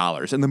 million,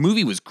 and the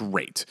movie was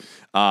great.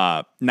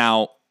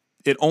 Now,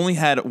 it only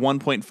had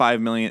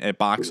 $1.5 million at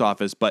box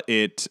office, but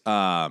it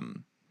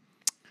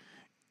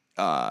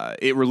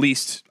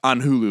released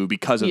on Hulu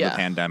because of the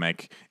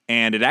pandemic.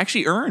 And it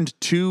actually earned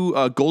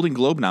 2 Golden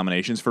Globe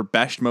nominations for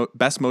Best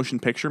Motion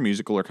Picture,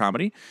 Musical or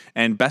Comedy,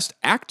 and Best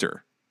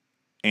Actor.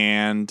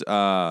 And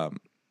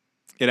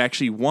it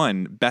actually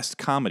won Best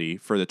Comedy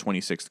for the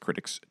 26th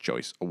Critics'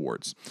 Choice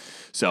Awards.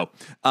 So,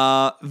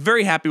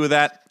 very happy with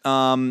that.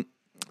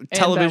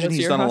 Television,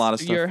 he's done a lot of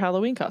stuff. Your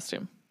Halloween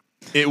costume.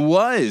 It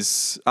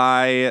was.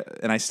 I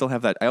still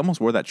have that. I almost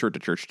wore that shirt to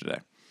church today.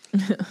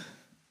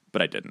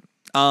 But I didn't.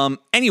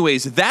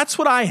 Anyways, that's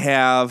what I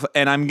have,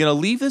 and I'm gonna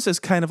leave this as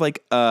kind of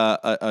like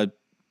a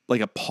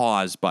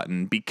pause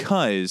button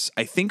because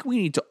I think we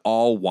need to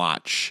all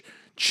watch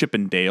Chip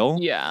and Dale.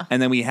 Yeah.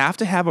 And then we have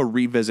to have a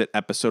revisit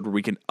episode where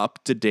we can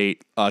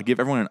give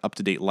everyone an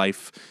up-to-date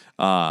life,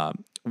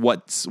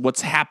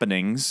 what's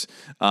happenings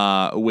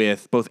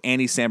with both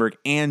Andy Samberg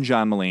and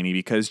John Mulaney,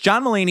 because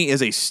John Mulaney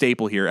is a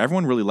staple here.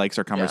 Everyone really likes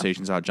our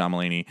conversations about John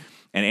Mulaney,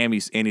 and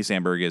Andy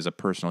Samberg is a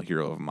personal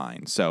hero of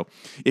mine. So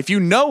if you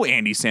know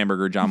Andy Samberg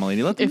or John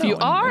Mulaney, let them know. If you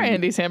are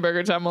Andy Samberg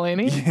or John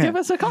Mulaney, give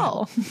us a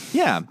call.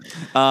 Yeah.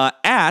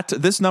 At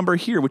this number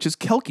here, which is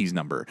Kelky's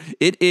number.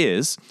 It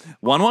is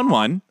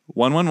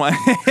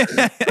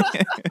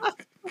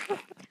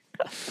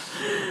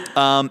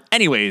 111-111.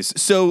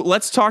 Anyways, so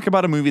let's talk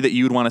about a movie that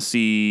you would want to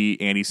see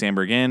Andy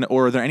Samberg in,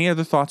 or are there any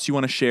other thoughts you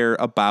want to share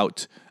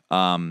about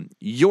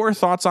your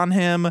thoughts on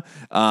him,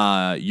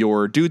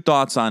 your dude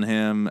thoughts on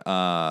him,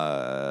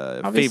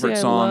 favorite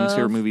songs,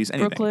 favorite movies,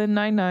 anything? Brooklyn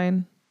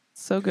Nine-Nine.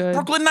 So good.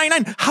 Brooklyn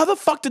Nine-Nine. How the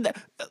fuck did that?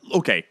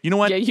 Okay, you know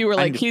what? Yeah, you were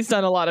like, he's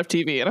done a lot of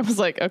TV. And I was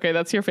like, okay,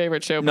 that's your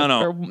favorite show. No,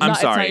 I'm sorry.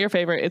 It's not your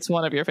favorite. It's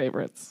one of your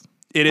favorites.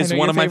 It is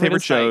one of my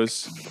favorite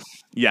shows.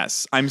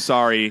 Yes, I'm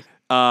sorry.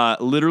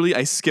 Literally,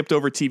 I skipped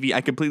over TV.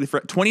 I completely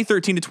forgot.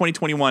 2013 to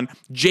 2021,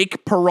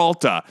 Jake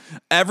Peralta,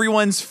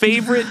 everyone's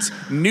favorite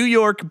New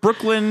York,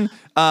 Brooklyn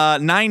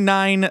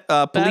Nine-Nine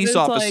police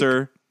officer.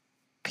 Like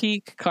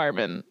peak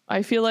Carmen.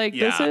 I feel like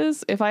this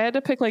is, if I had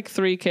to pick like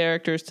 3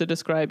 characters to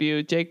describe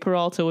you, Jake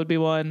Peralta would be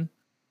one.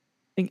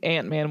 I think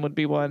Ant-Man would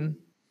be one.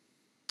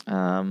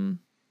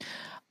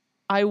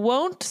 I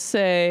won't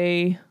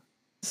say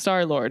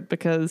Star-Lord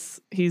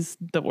because he's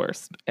the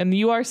worst. And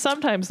you are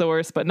sometimes the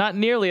worst, but not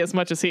nearly as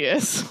much as he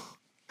is.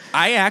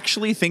 I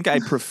actually think I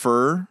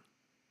prefer...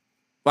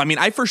 Well, I mean,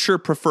 I for sure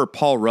prefer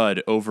Paul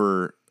Rudd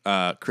over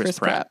Chris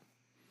Pratt.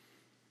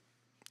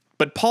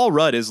 But Paul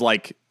Rudd is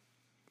like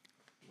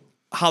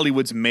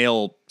Hollywood's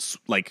male,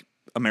 like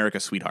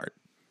America's sweetheart.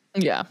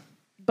 Yeah.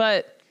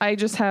 But I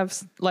just have,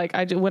 like,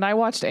 when I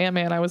watched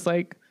Ant-Man, I was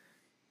like,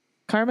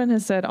 Carmen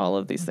has said all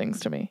of these things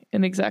to me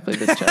in exactly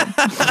this tone.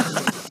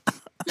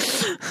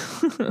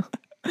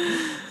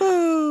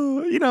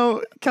 You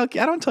know, Kalki,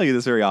 I don't tell you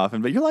this very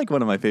often, but you're like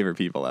one of my favorite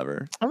people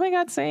ever. Oh my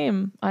God,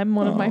 same. I'm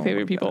one of my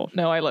favorite people.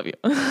 No, I love you.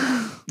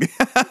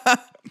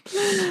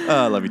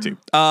 Love you too.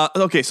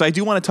 Okay, so I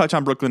do want to touch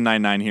on Brooklyn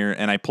Nine-Nine here,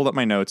 and I pulled up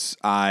my notes.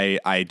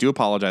 I do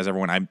apologize,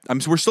 everyone.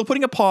 We're still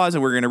putting a pause,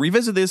 and we're going to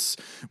revisit this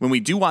when we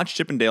do watch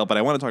Chip and Dale, but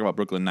I want to talk about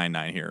Brooklyn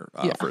Nine-Nine here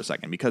for a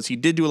second, because he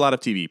did do a lot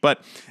of TV.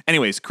 But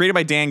anyways, created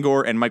by Dan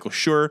Gore and Michael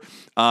Schur.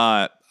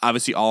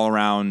 Obviously, all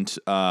around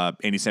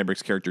Andy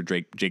Samberg's character,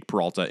 Jake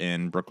Peralta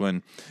in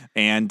Brooklyn.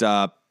 And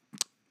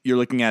you're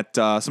looking at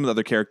some of the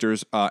other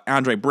characters,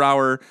 Andre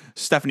Braugher,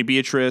 Stephanie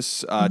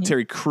Beatrice,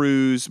 Terry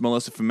Crews,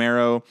 Melissa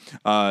Fumero,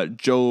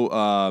 Joe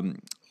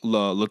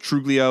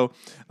Latruglio,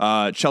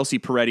 Chelsea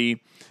Peretti,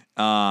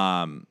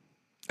 and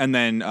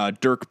then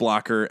Dirk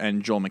Blocker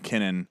and Joel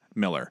McKinnon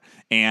Miller.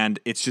 And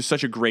it's just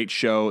such a great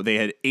show. They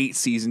had 8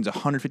 seasons,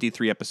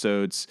 153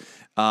 episodes,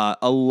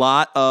 a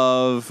lot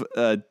of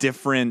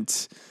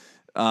different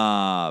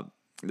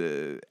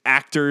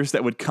actors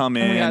that would come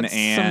in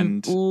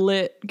and some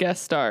lit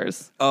guest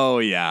stars. Oh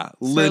yeah,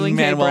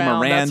 Lin-Manuel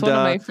Miranda. That's one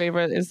of my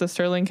favorite. Is the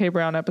Sterling K.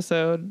 Brown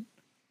episode?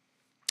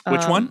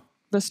 Which one?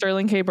 The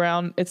Sterling K.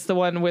 Brown. It's the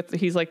one with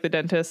he's like the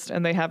dentist,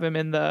 and they have him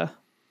in the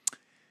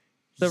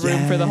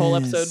room for the whole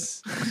episode.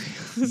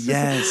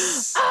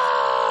 Yes.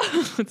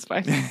 It's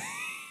fine.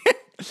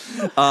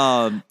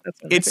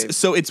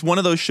 It's one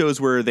of those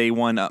shows where they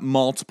won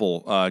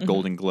multiple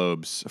Golden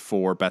Globes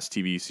for Best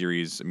TV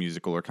Series,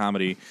 Musical, or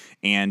Comedy,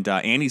 and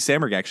Andy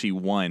Samberg actually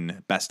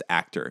won Best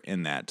Actor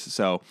in that.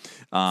 So,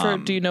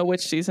 do you know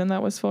which season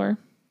that was for?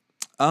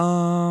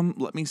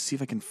 Let me see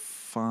if I can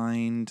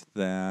find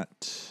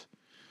that.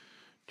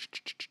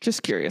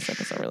 Just curious. That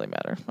doesn't really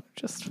matter.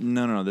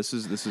 No. This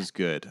is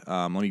good.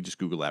 Let me just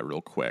Google that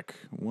real quick.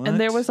 What? And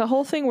there was a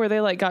whole thing where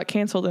they like got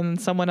canceled and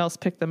someone else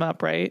picked them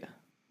up, right?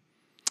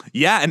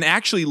 Yeah, and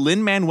actually,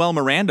 Lin-Manuel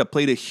Miranda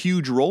played a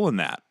huge role in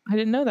that. I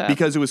didn't know that.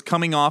 Because it was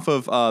coming off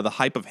of the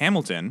hype of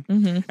Hamilton,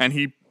 and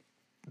he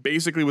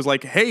basically was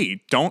like,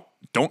 "Hey, don't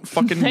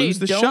fucking lose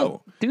the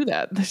show. Do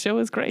that. The show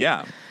is great."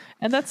 Yeah,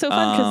 and that's so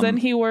fun because then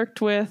he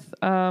worked with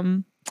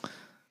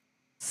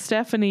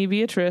Stephanie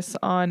Beatrice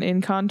on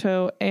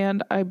Encanto,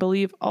 and I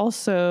believe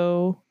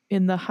also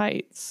in The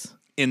Heights.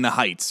 In The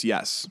Heights,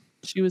 yes,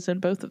 she was in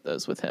both of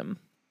those with him.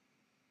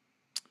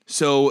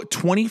 So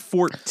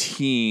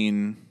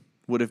 2014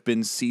 would have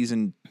been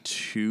season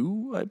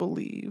 2, I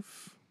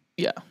believe.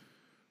 Yeah.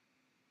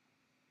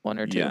 1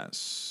 or 2.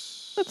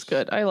 Yes. That's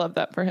good. I love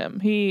that for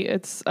him.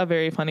 It's a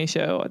very funny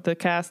show. The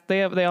cast,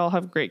 they all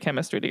have great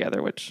chemistry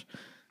together, which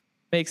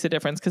makes a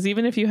difference. Because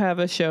even if you have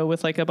a show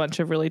with like a bunch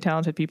of really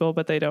talented people,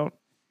 but they don't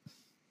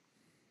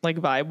like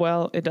vibe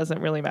well, it doesn't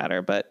really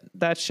matter. But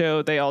that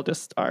show, they all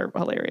just are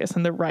hilarious.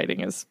 And the writing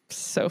is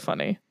so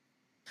funny.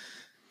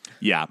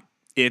 Yeah.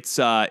 It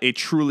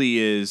truly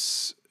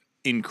is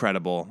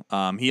incredible.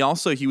 He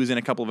was in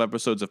a couple of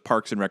episodes of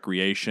Parks and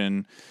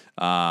Recreation.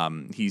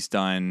 He's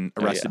done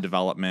Arrested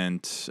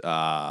Development,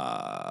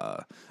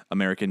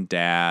 American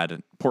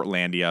Dad,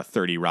 Portlandia,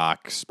 30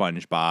 Rock,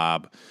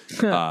 SpongeBob.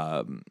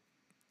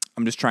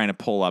 I'm just trying to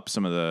pull up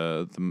some of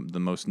the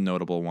most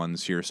notable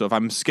ones here. So if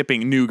I'm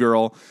skipping New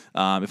Girl,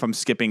 if I'm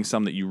skipping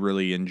some that you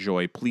really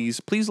enjoy,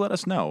 please let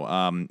us know.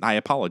 I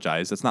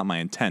apologize. That's not my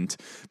intent.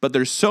 But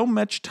there's so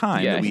much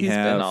time that we have.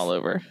 Yeah, he's been all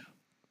over.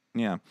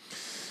 Yeah.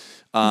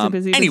 He's a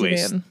busy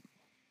man.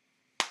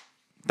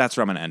 That's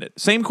where I'm going to end it.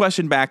 Same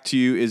question back to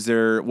you. What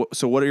are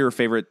some of your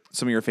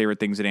favorite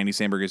things that Andy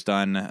Samberg has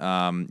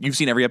done? You've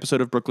seen every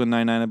episode of Brooklyn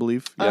Nine-Nine, I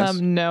believe. Yes?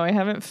 No, I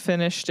haven't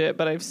finished it,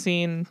 but I've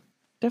seen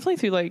definitely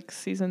through like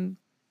season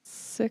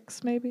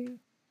 6, maybe.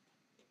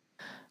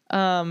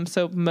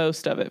 So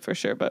most of it for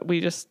sure, but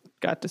we just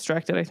got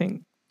distracted. I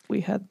think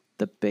we had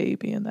the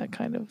baby and that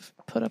kind of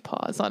put a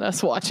pause on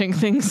us watching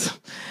things.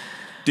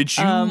 Did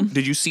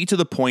you see to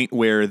the point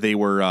where they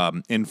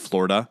were in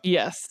Florida?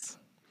 Yes.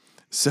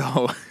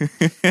 So,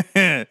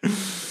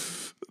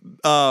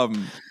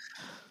 some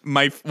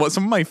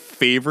of my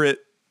favorite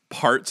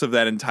parts of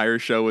that entire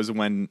show is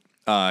when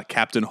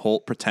Captain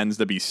Holt pretends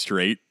to be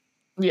straight.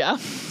 Yeah.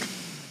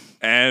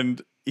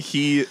 And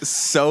he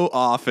so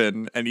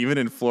often, and even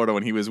in Florida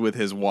when he was with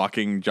his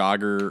walking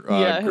jogger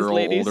girl,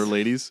 older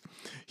ladies,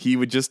 he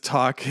would just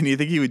talk, and you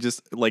think he would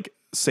just like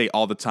say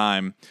all the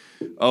time,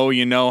 "Oh,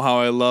 you know how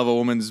I love a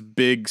woman's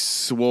big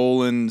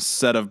swollen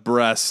set of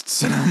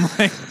breasts." And I'm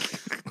like,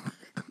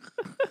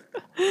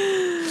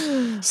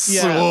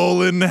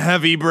 swollen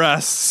heavy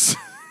breasts.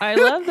 I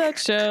love that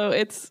show.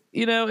 It's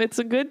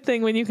a good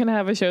thing when you can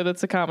have a show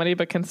that's a comedy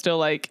but can still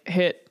like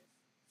hit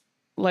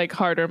like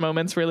harder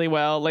moments really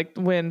well. Like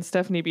when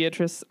Stephanie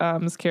Beatrice's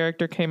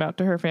character came out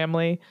to her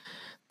family,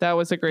 that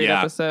was a great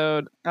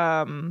episode.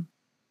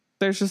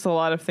 There's just a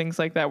lot of things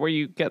like that where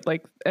you get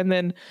like, and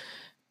then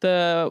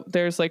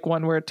there's like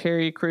one where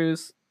Terry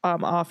Crews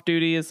off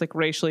duty is like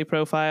racially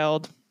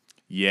profiled.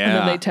 Yeah. And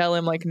then they tell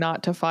him like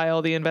not to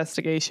file the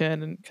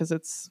investigation because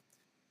it's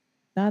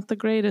not the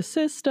greatest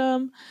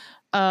system.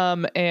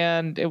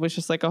 And it was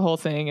just like a whole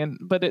thing,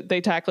 but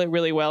they tackle it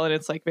really well, and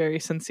it's like very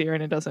sincere,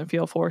 and it doesn't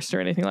feel forced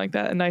or anything like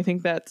that. And I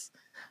think that's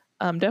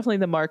definitely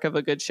the mark of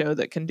a good show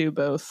that can do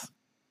both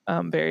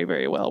very,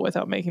 very well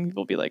without making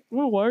people be like,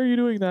 well, why are you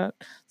doing that?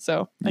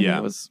 So I think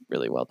it was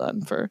really well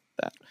done for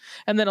that.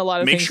 And then a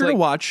lot of Make things sure to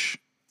watch.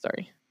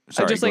 Sorry,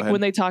 I just like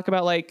when they talk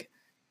about like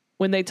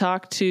when they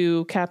talk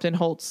to Captain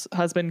Holt's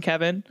husband,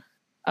 Kevin,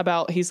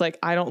 about he's like,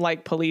 I don't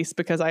like police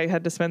because I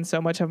had to spend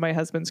so much of my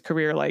husband's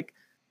career like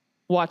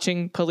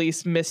watching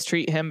police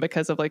mistreat him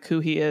because of like who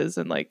he is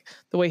and like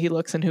the way he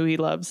looks and who he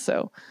loves.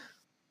 So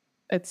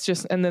it's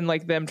just, and then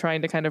like them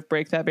trying to kind of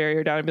break that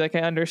barrier down and be like,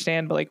 I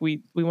understand, but like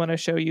we want to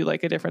show you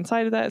like a different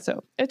side of that.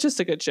 So it's just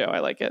a good show. I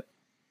like it.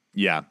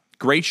 Yeah,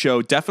 great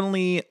show.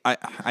 Definitely.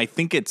 I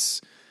think it's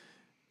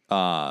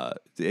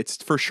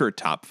for sure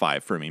top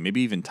 5 for me,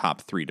 maybe even top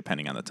 3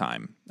 depending on the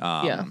time.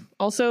 Yeah.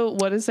 Also,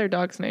 what is their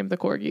dog's name? The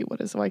corgi.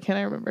 Why can't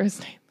I remember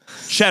his name?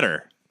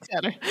 Cheddar.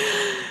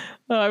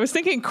 Oh, I was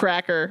thinking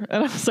Cracker,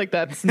 and I was like,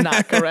 that's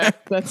not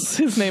correct.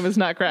 His name is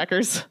not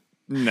Crackers.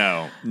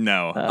 No.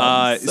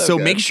 So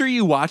make sure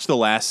you watch the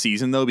last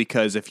season though,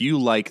 because if you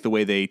like the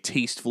way they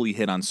tastefully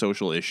hit on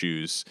social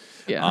issues,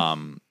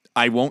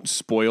 I won't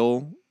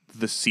spoil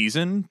the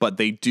season, but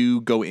they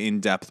do go in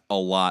depth a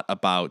lot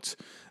about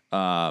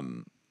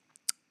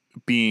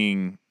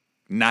being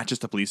not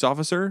just a police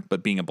officer,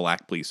 but being a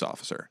black police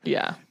officer.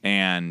 Yeah.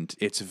 And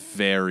it's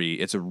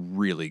really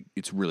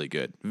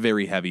good.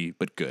 Very heavy,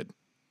 but good.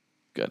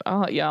 Good.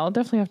 I'll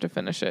definitely have to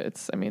finish it.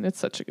 It's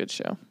such a good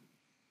show.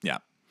 Yeah.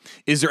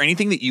 Is there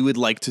anything that you would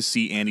like to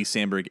see Andy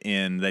Samberg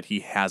in that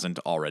he hasn't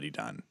already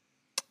done?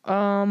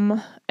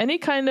 Any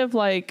kind of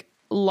like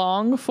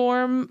long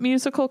form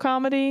musical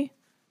comedy.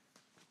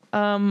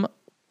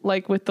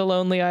 Like with the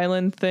Lonely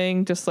Island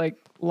thing, just like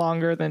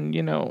longer than,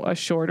 a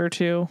short or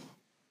two.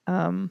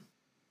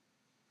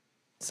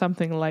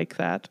 Something like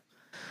that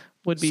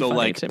would be funny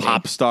like to me.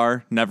 Pop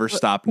Star, Never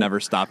Stop, Never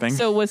Stopping.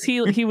 So was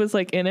he was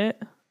like in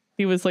it?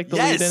 He was like the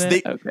lead in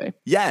it? Okay.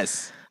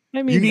 Yes.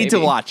 I mean, you need to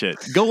watch it.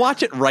 Go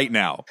watch it right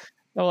now.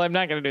 Well, I'm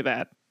not going to do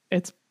that.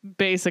 It's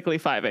basically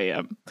 5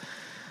 a.m.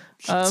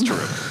 It's true.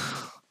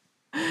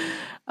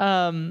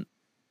 But,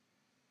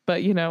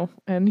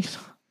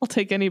 I'll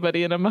take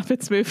anybody in a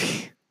Muppets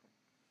movie.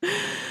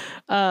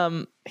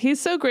 He's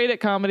so great at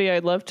comedy.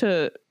 I'd love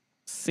to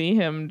see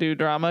him do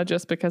drama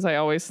just because I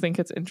always think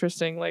it's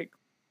interesting, like,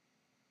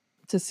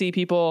 to see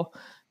people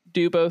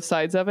do both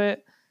sides of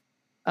it.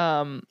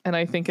 And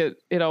I think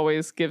it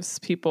always gives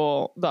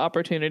people the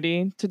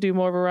opportunity to do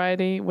more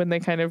variety when they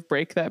kind of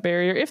break that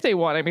barrier if they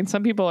want. I mean,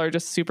 some people are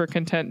just super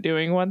content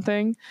doing one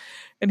thing,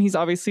 and he's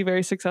obviously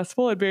very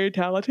successful and very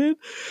talented.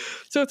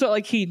 So it's not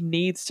like he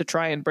needs to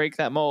try and break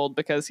that mold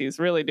because he's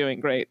really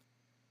doing great.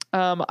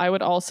 I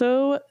would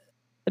also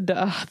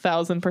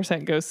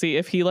 1,000% go see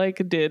if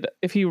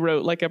he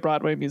wrote like a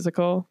Broadway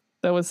musical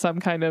that was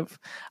some kind of,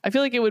 I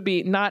feel like it would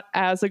be not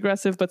as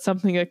aggressive, but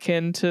something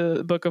akin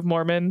to Book of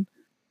Mormon,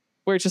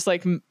 where it's just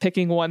like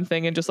picking one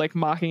thing and just like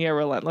mocking it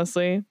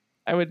relentlessly.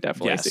 I would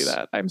definitely see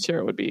that. I'm sure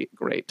it would be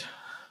great.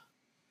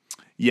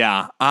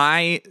 Yeah,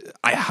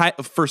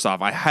 first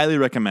off, I highly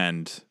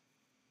recommend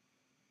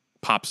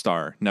Pop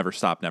Star, Never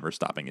Stop, Never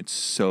Stopping. It's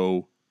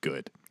so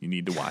good. You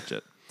need to watch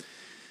it.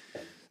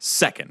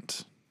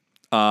 Second,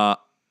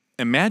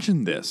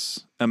 imagine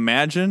this.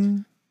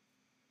 Imagine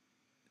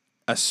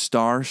a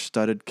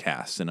star-studded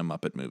cast in a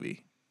Muppet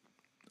movie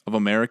of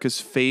America's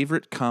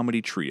favorite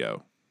comedy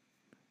trio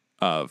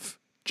of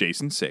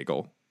Jason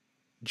Segel,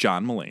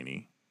 John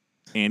Mulaney,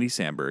 Andy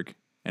Samberg,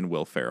 and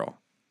Will Ferrell.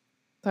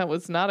 That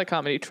was not a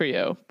comedy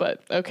trio,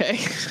 but okay.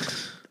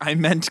 I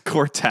meant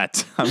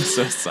quartet. I'm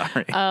so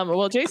sorry.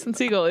 Well, Jason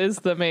Segel is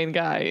the main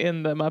guy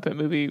in the Muppet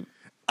movie.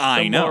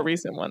 I know. More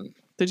recent one.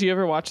 Did you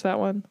ever watch that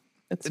one?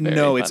 It's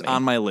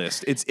on my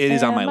list. It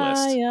is on my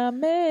list.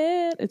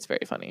 It's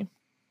very funny.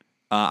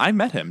 I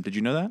met him. Did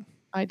you know that?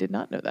 I did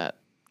not know that.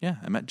 Yeah,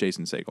 I met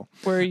Jason Segel.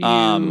 Were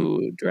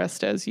you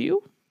dressed as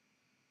you?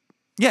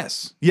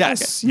 Yes, okay.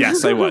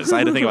 Yes, I was. I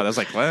had to think about it. I was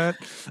like,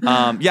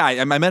 what? Yeah,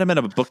 I met him at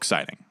a book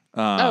signing.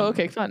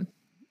 Okay, fun.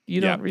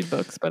 You don't read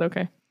books, but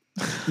okay.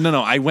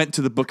 No, I went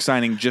to the book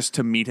signing just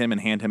to meet him and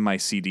hand him my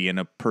CD and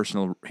a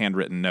personal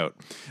handwritten note.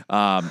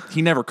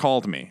 He never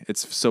called me.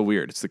 It's so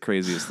weird. It's the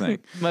craziest thing.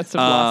 Must have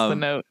lost the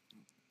note.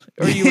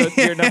 Or you wrote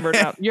your number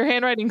down. Your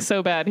handwriting's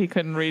so bad he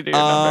couldn't read your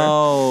number.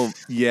 Oh,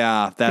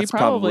 yeah, that's he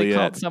probably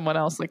called it. someone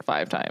else like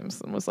 5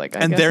 times and was like,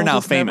 and they're now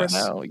famous.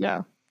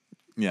 Yeah.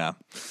 Yeah.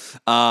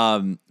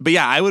 But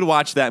yeah, I would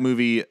watch that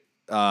movie.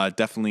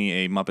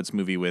 Definitely a Muppets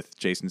movie with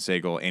Jason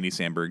Segel, Andy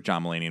Samberg,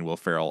 John Mulaney, and Will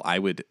Ferrell.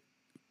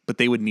 But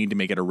they would need to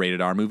make it a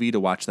rated R movie to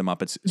watch the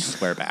Muppets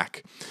swear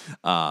back.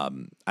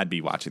 I'd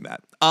be watching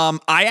that.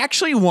 I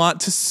actually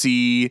want to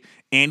see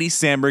Andy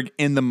Samberg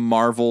in the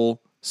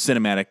Marvel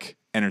Cinematic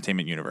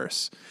Entertainment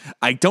Universe.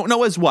 I don't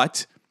know as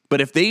what, but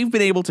if they've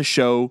been able to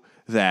show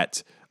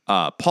that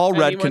Paul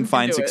Rudd can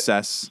find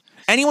success,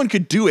 anyone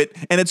could do it,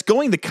 and it's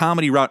going the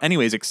comedy route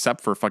anyways,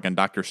 except for fucking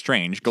Doctor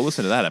Strange. Go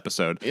listen to that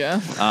episode.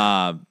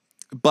 Yeah.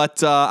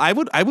 But I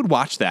would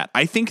watch that.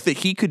 I think that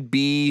he could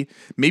be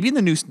maybe in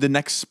the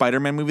next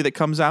Spider-Man movie that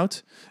comes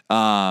out.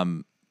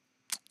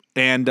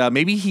 And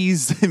maybe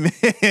he's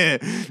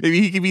maybe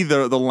he could be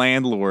the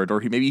landlord, or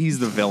maybe he's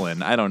the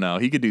villain. I don't know.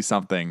 He could do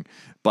something.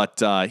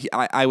 But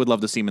I would love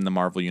to see him in the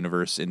Marvel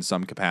universe in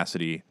some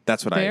capacity.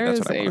 That's what I want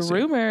to see. There's a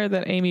rumor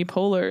that Amy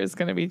Poehler is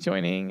going to be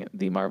joining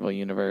the Marvel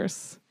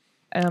universe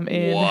in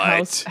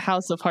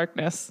House of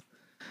Harkness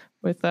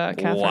with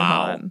Catherine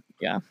Hahn.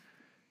 Yeah.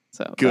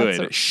 So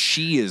good.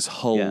 She is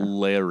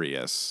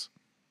hilarious.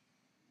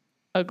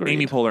 Yeah. Agreed.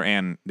 Amy Poehler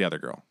and the other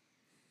girl.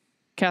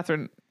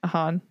 Catherine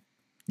Hahn.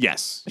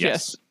 Yes.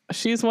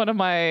 She's one of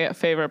my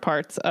favorite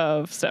parts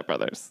of Step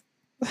Brothers.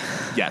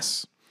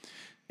 Yes.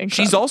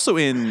 She's also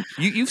in.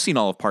 You've seen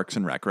all of Parks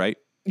and Rec, right?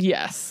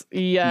 Yes.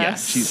 Yeah,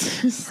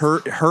 she's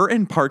her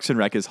in Parks and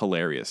Rec is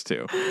hilarious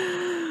too.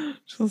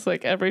 She's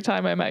like, every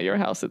time I'm at your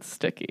house, it's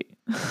sticky.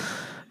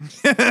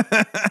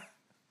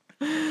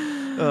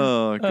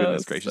 Oh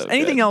goodness gracious! So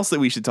anything else that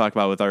we should talk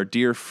about with our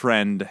dear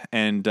friend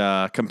and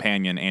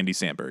companion Andy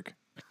Samberg?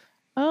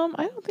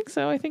 I don't think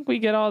so. I think we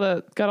got all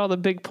the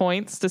big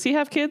points. Does he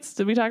have kids?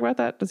 Did we talk about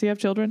that? Does he have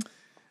children?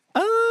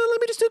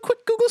 Let me just do a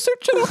quick Google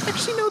search. I don't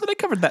actually know that I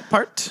covered that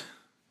part.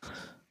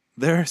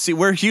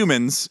 We're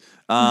humans.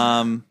 We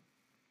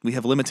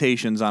have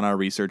limitations on our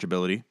research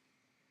ability.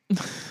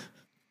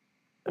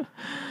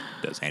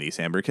 Does Andy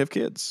Samberg have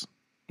kids?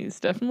 He's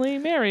definitely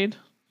married.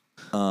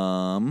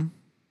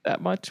 That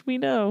much we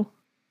know.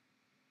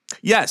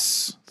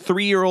 Yes,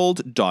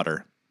 3-year-old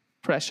daughter.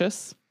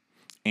 Precious.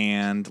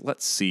 And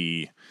let's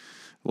see.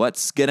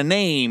 Let's get a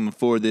name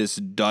for this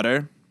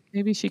daughter.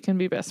 Maybe she can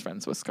be best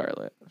friends with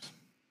Scarlett.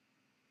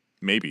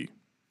 Maybe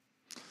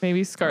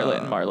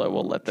Scarlett and Marlo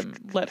will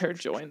let her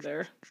join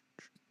their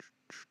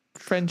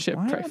friendship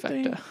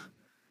trifecta.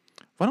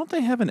 Why don't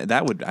they have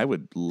I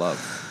would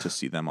love to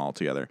see them all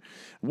together.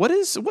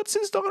 What's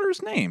his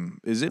daughter's name?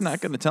 Is it not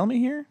going to tell me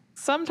here?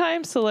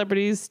 Sometimes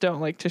celebrities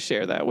don't like to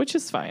share that, which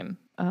is fine.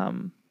 What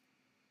are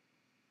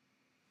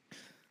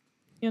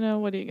you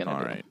going to do?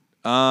 All right.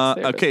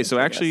 Okay, so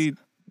actually,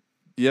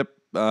 yep,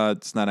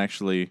 it's not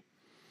actually.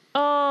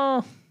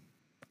 Oh,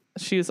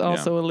 she's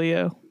also a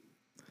Leo.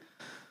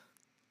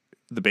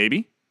 The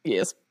baby?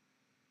 Yes.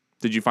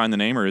 Did you find the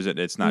name, or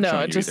it's not? No,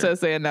 it just says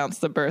they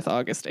announced the birth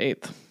August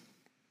 8th,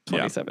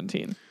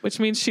 2017, which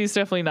means she's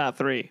definitely not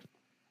 3.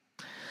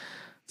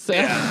 So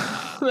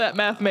that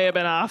math may have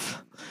been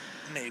off.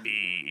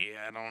 Maybe,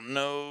 I don't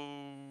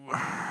know.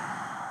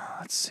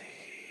 Let's see.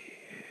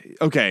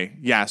 Okay,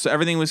 yeah, so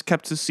everything was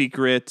kept a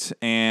secret,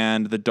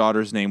 and the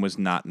daughter's name was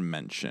not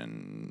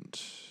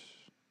mentioned.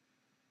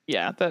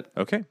 Yeah, that...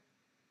 Okay.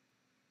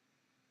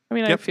 I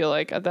mean, I feel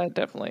like that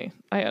definitely...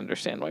 I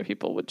understand why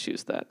people would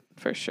choose that,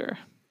 for sure.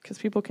 Because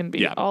people can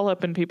be all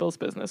up in people's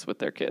business with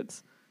their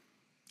kids.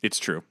 It's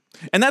true.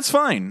 And that's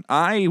fine.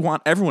 I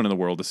want everyone in the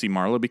world to see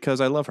Marla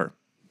because I love her.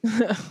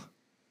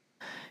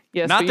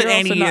 Yes, not that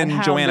Annie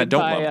and Joanna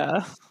don't love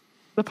her.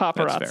 The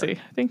paparazzi.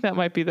 I think that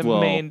might be the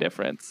main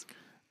difference.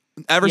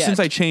 Ever since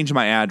I changed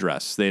my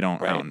address, they don't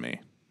hound me.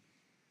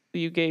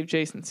 You gave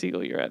Jason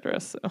Segel your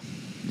address, so.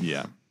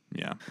 Yeah.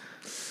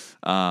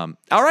 All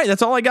right,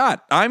 that's all I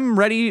got. I'm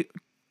ready,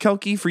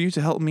 Kelky, for you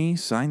to help me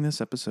sign this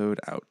episode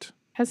out.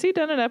 Has he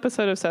done an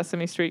episode of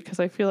Sesame Street?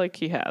 Because I feel like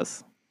he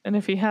has. And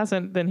if he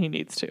hasn't, then he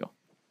needs to.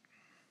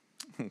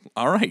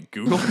 All right,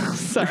 Google.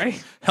 Sorry.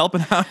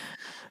 Helping out.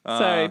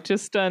 Sorry,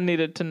 just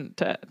needed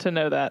to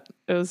know that.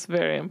 It was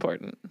very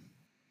important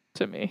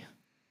to me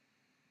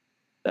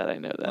that I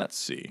know that. Let's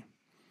see.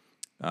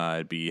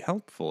 It'd be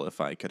helpful if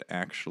I could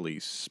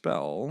actually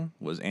spell,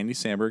 was Andy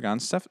Samberg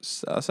on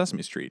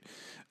Sesame Street.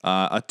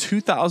 A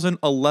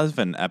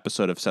 2011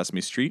 episode of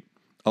Sesame Street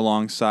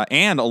alongside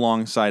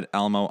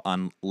Elmo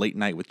on Late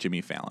Night with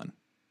Jimmy Fallon.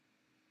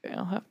 Okay,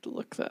 I'll have to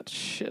look that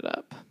shit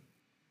up.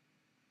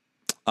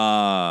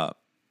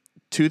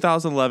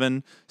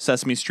 2011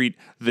 Sesame Street,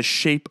 The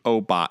Shape O'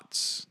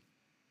 Bots.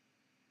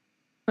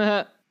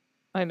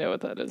 I know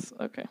what that is.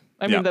 Okay.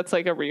 I mean, that's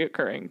like a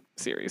reoccurring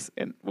series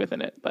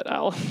within it, but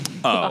I'll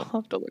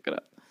have to look it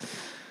up.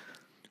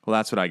 Well,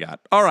 that's what I got.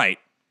 All right.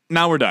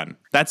 Now we're done.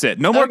 That's it.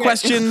 No more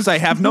questions. I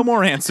have no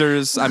more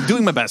answers. I'm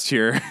doing my best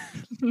here.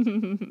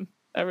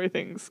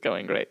 Everything's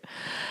going great.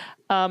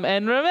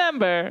 And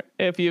remember,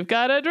 if you've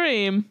got a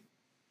dream.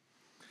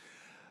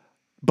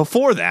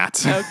 Before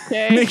that,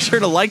 make sure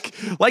to like,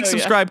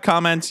 subscribe,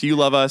 comment. You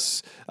love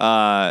us.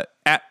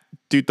 At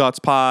Dude Thoughts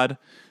Pod,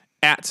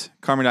 at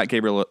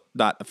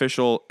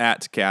Carmen.Gabriel.official,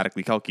 at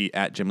Chaotically Kelky,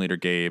 at Gym Leader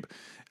Gabe.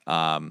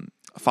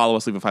 Follow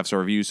us, leave a 5-star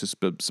review,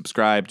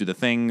 subscribe, do the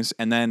things.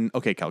 And then,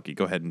 okay, Kelky,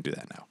 go ahead and do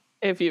that now.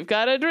 If you've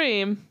got a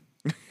dream,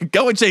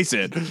 go and chase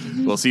it.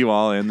 We'll see you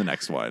all in the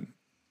next one.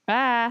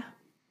 Bye.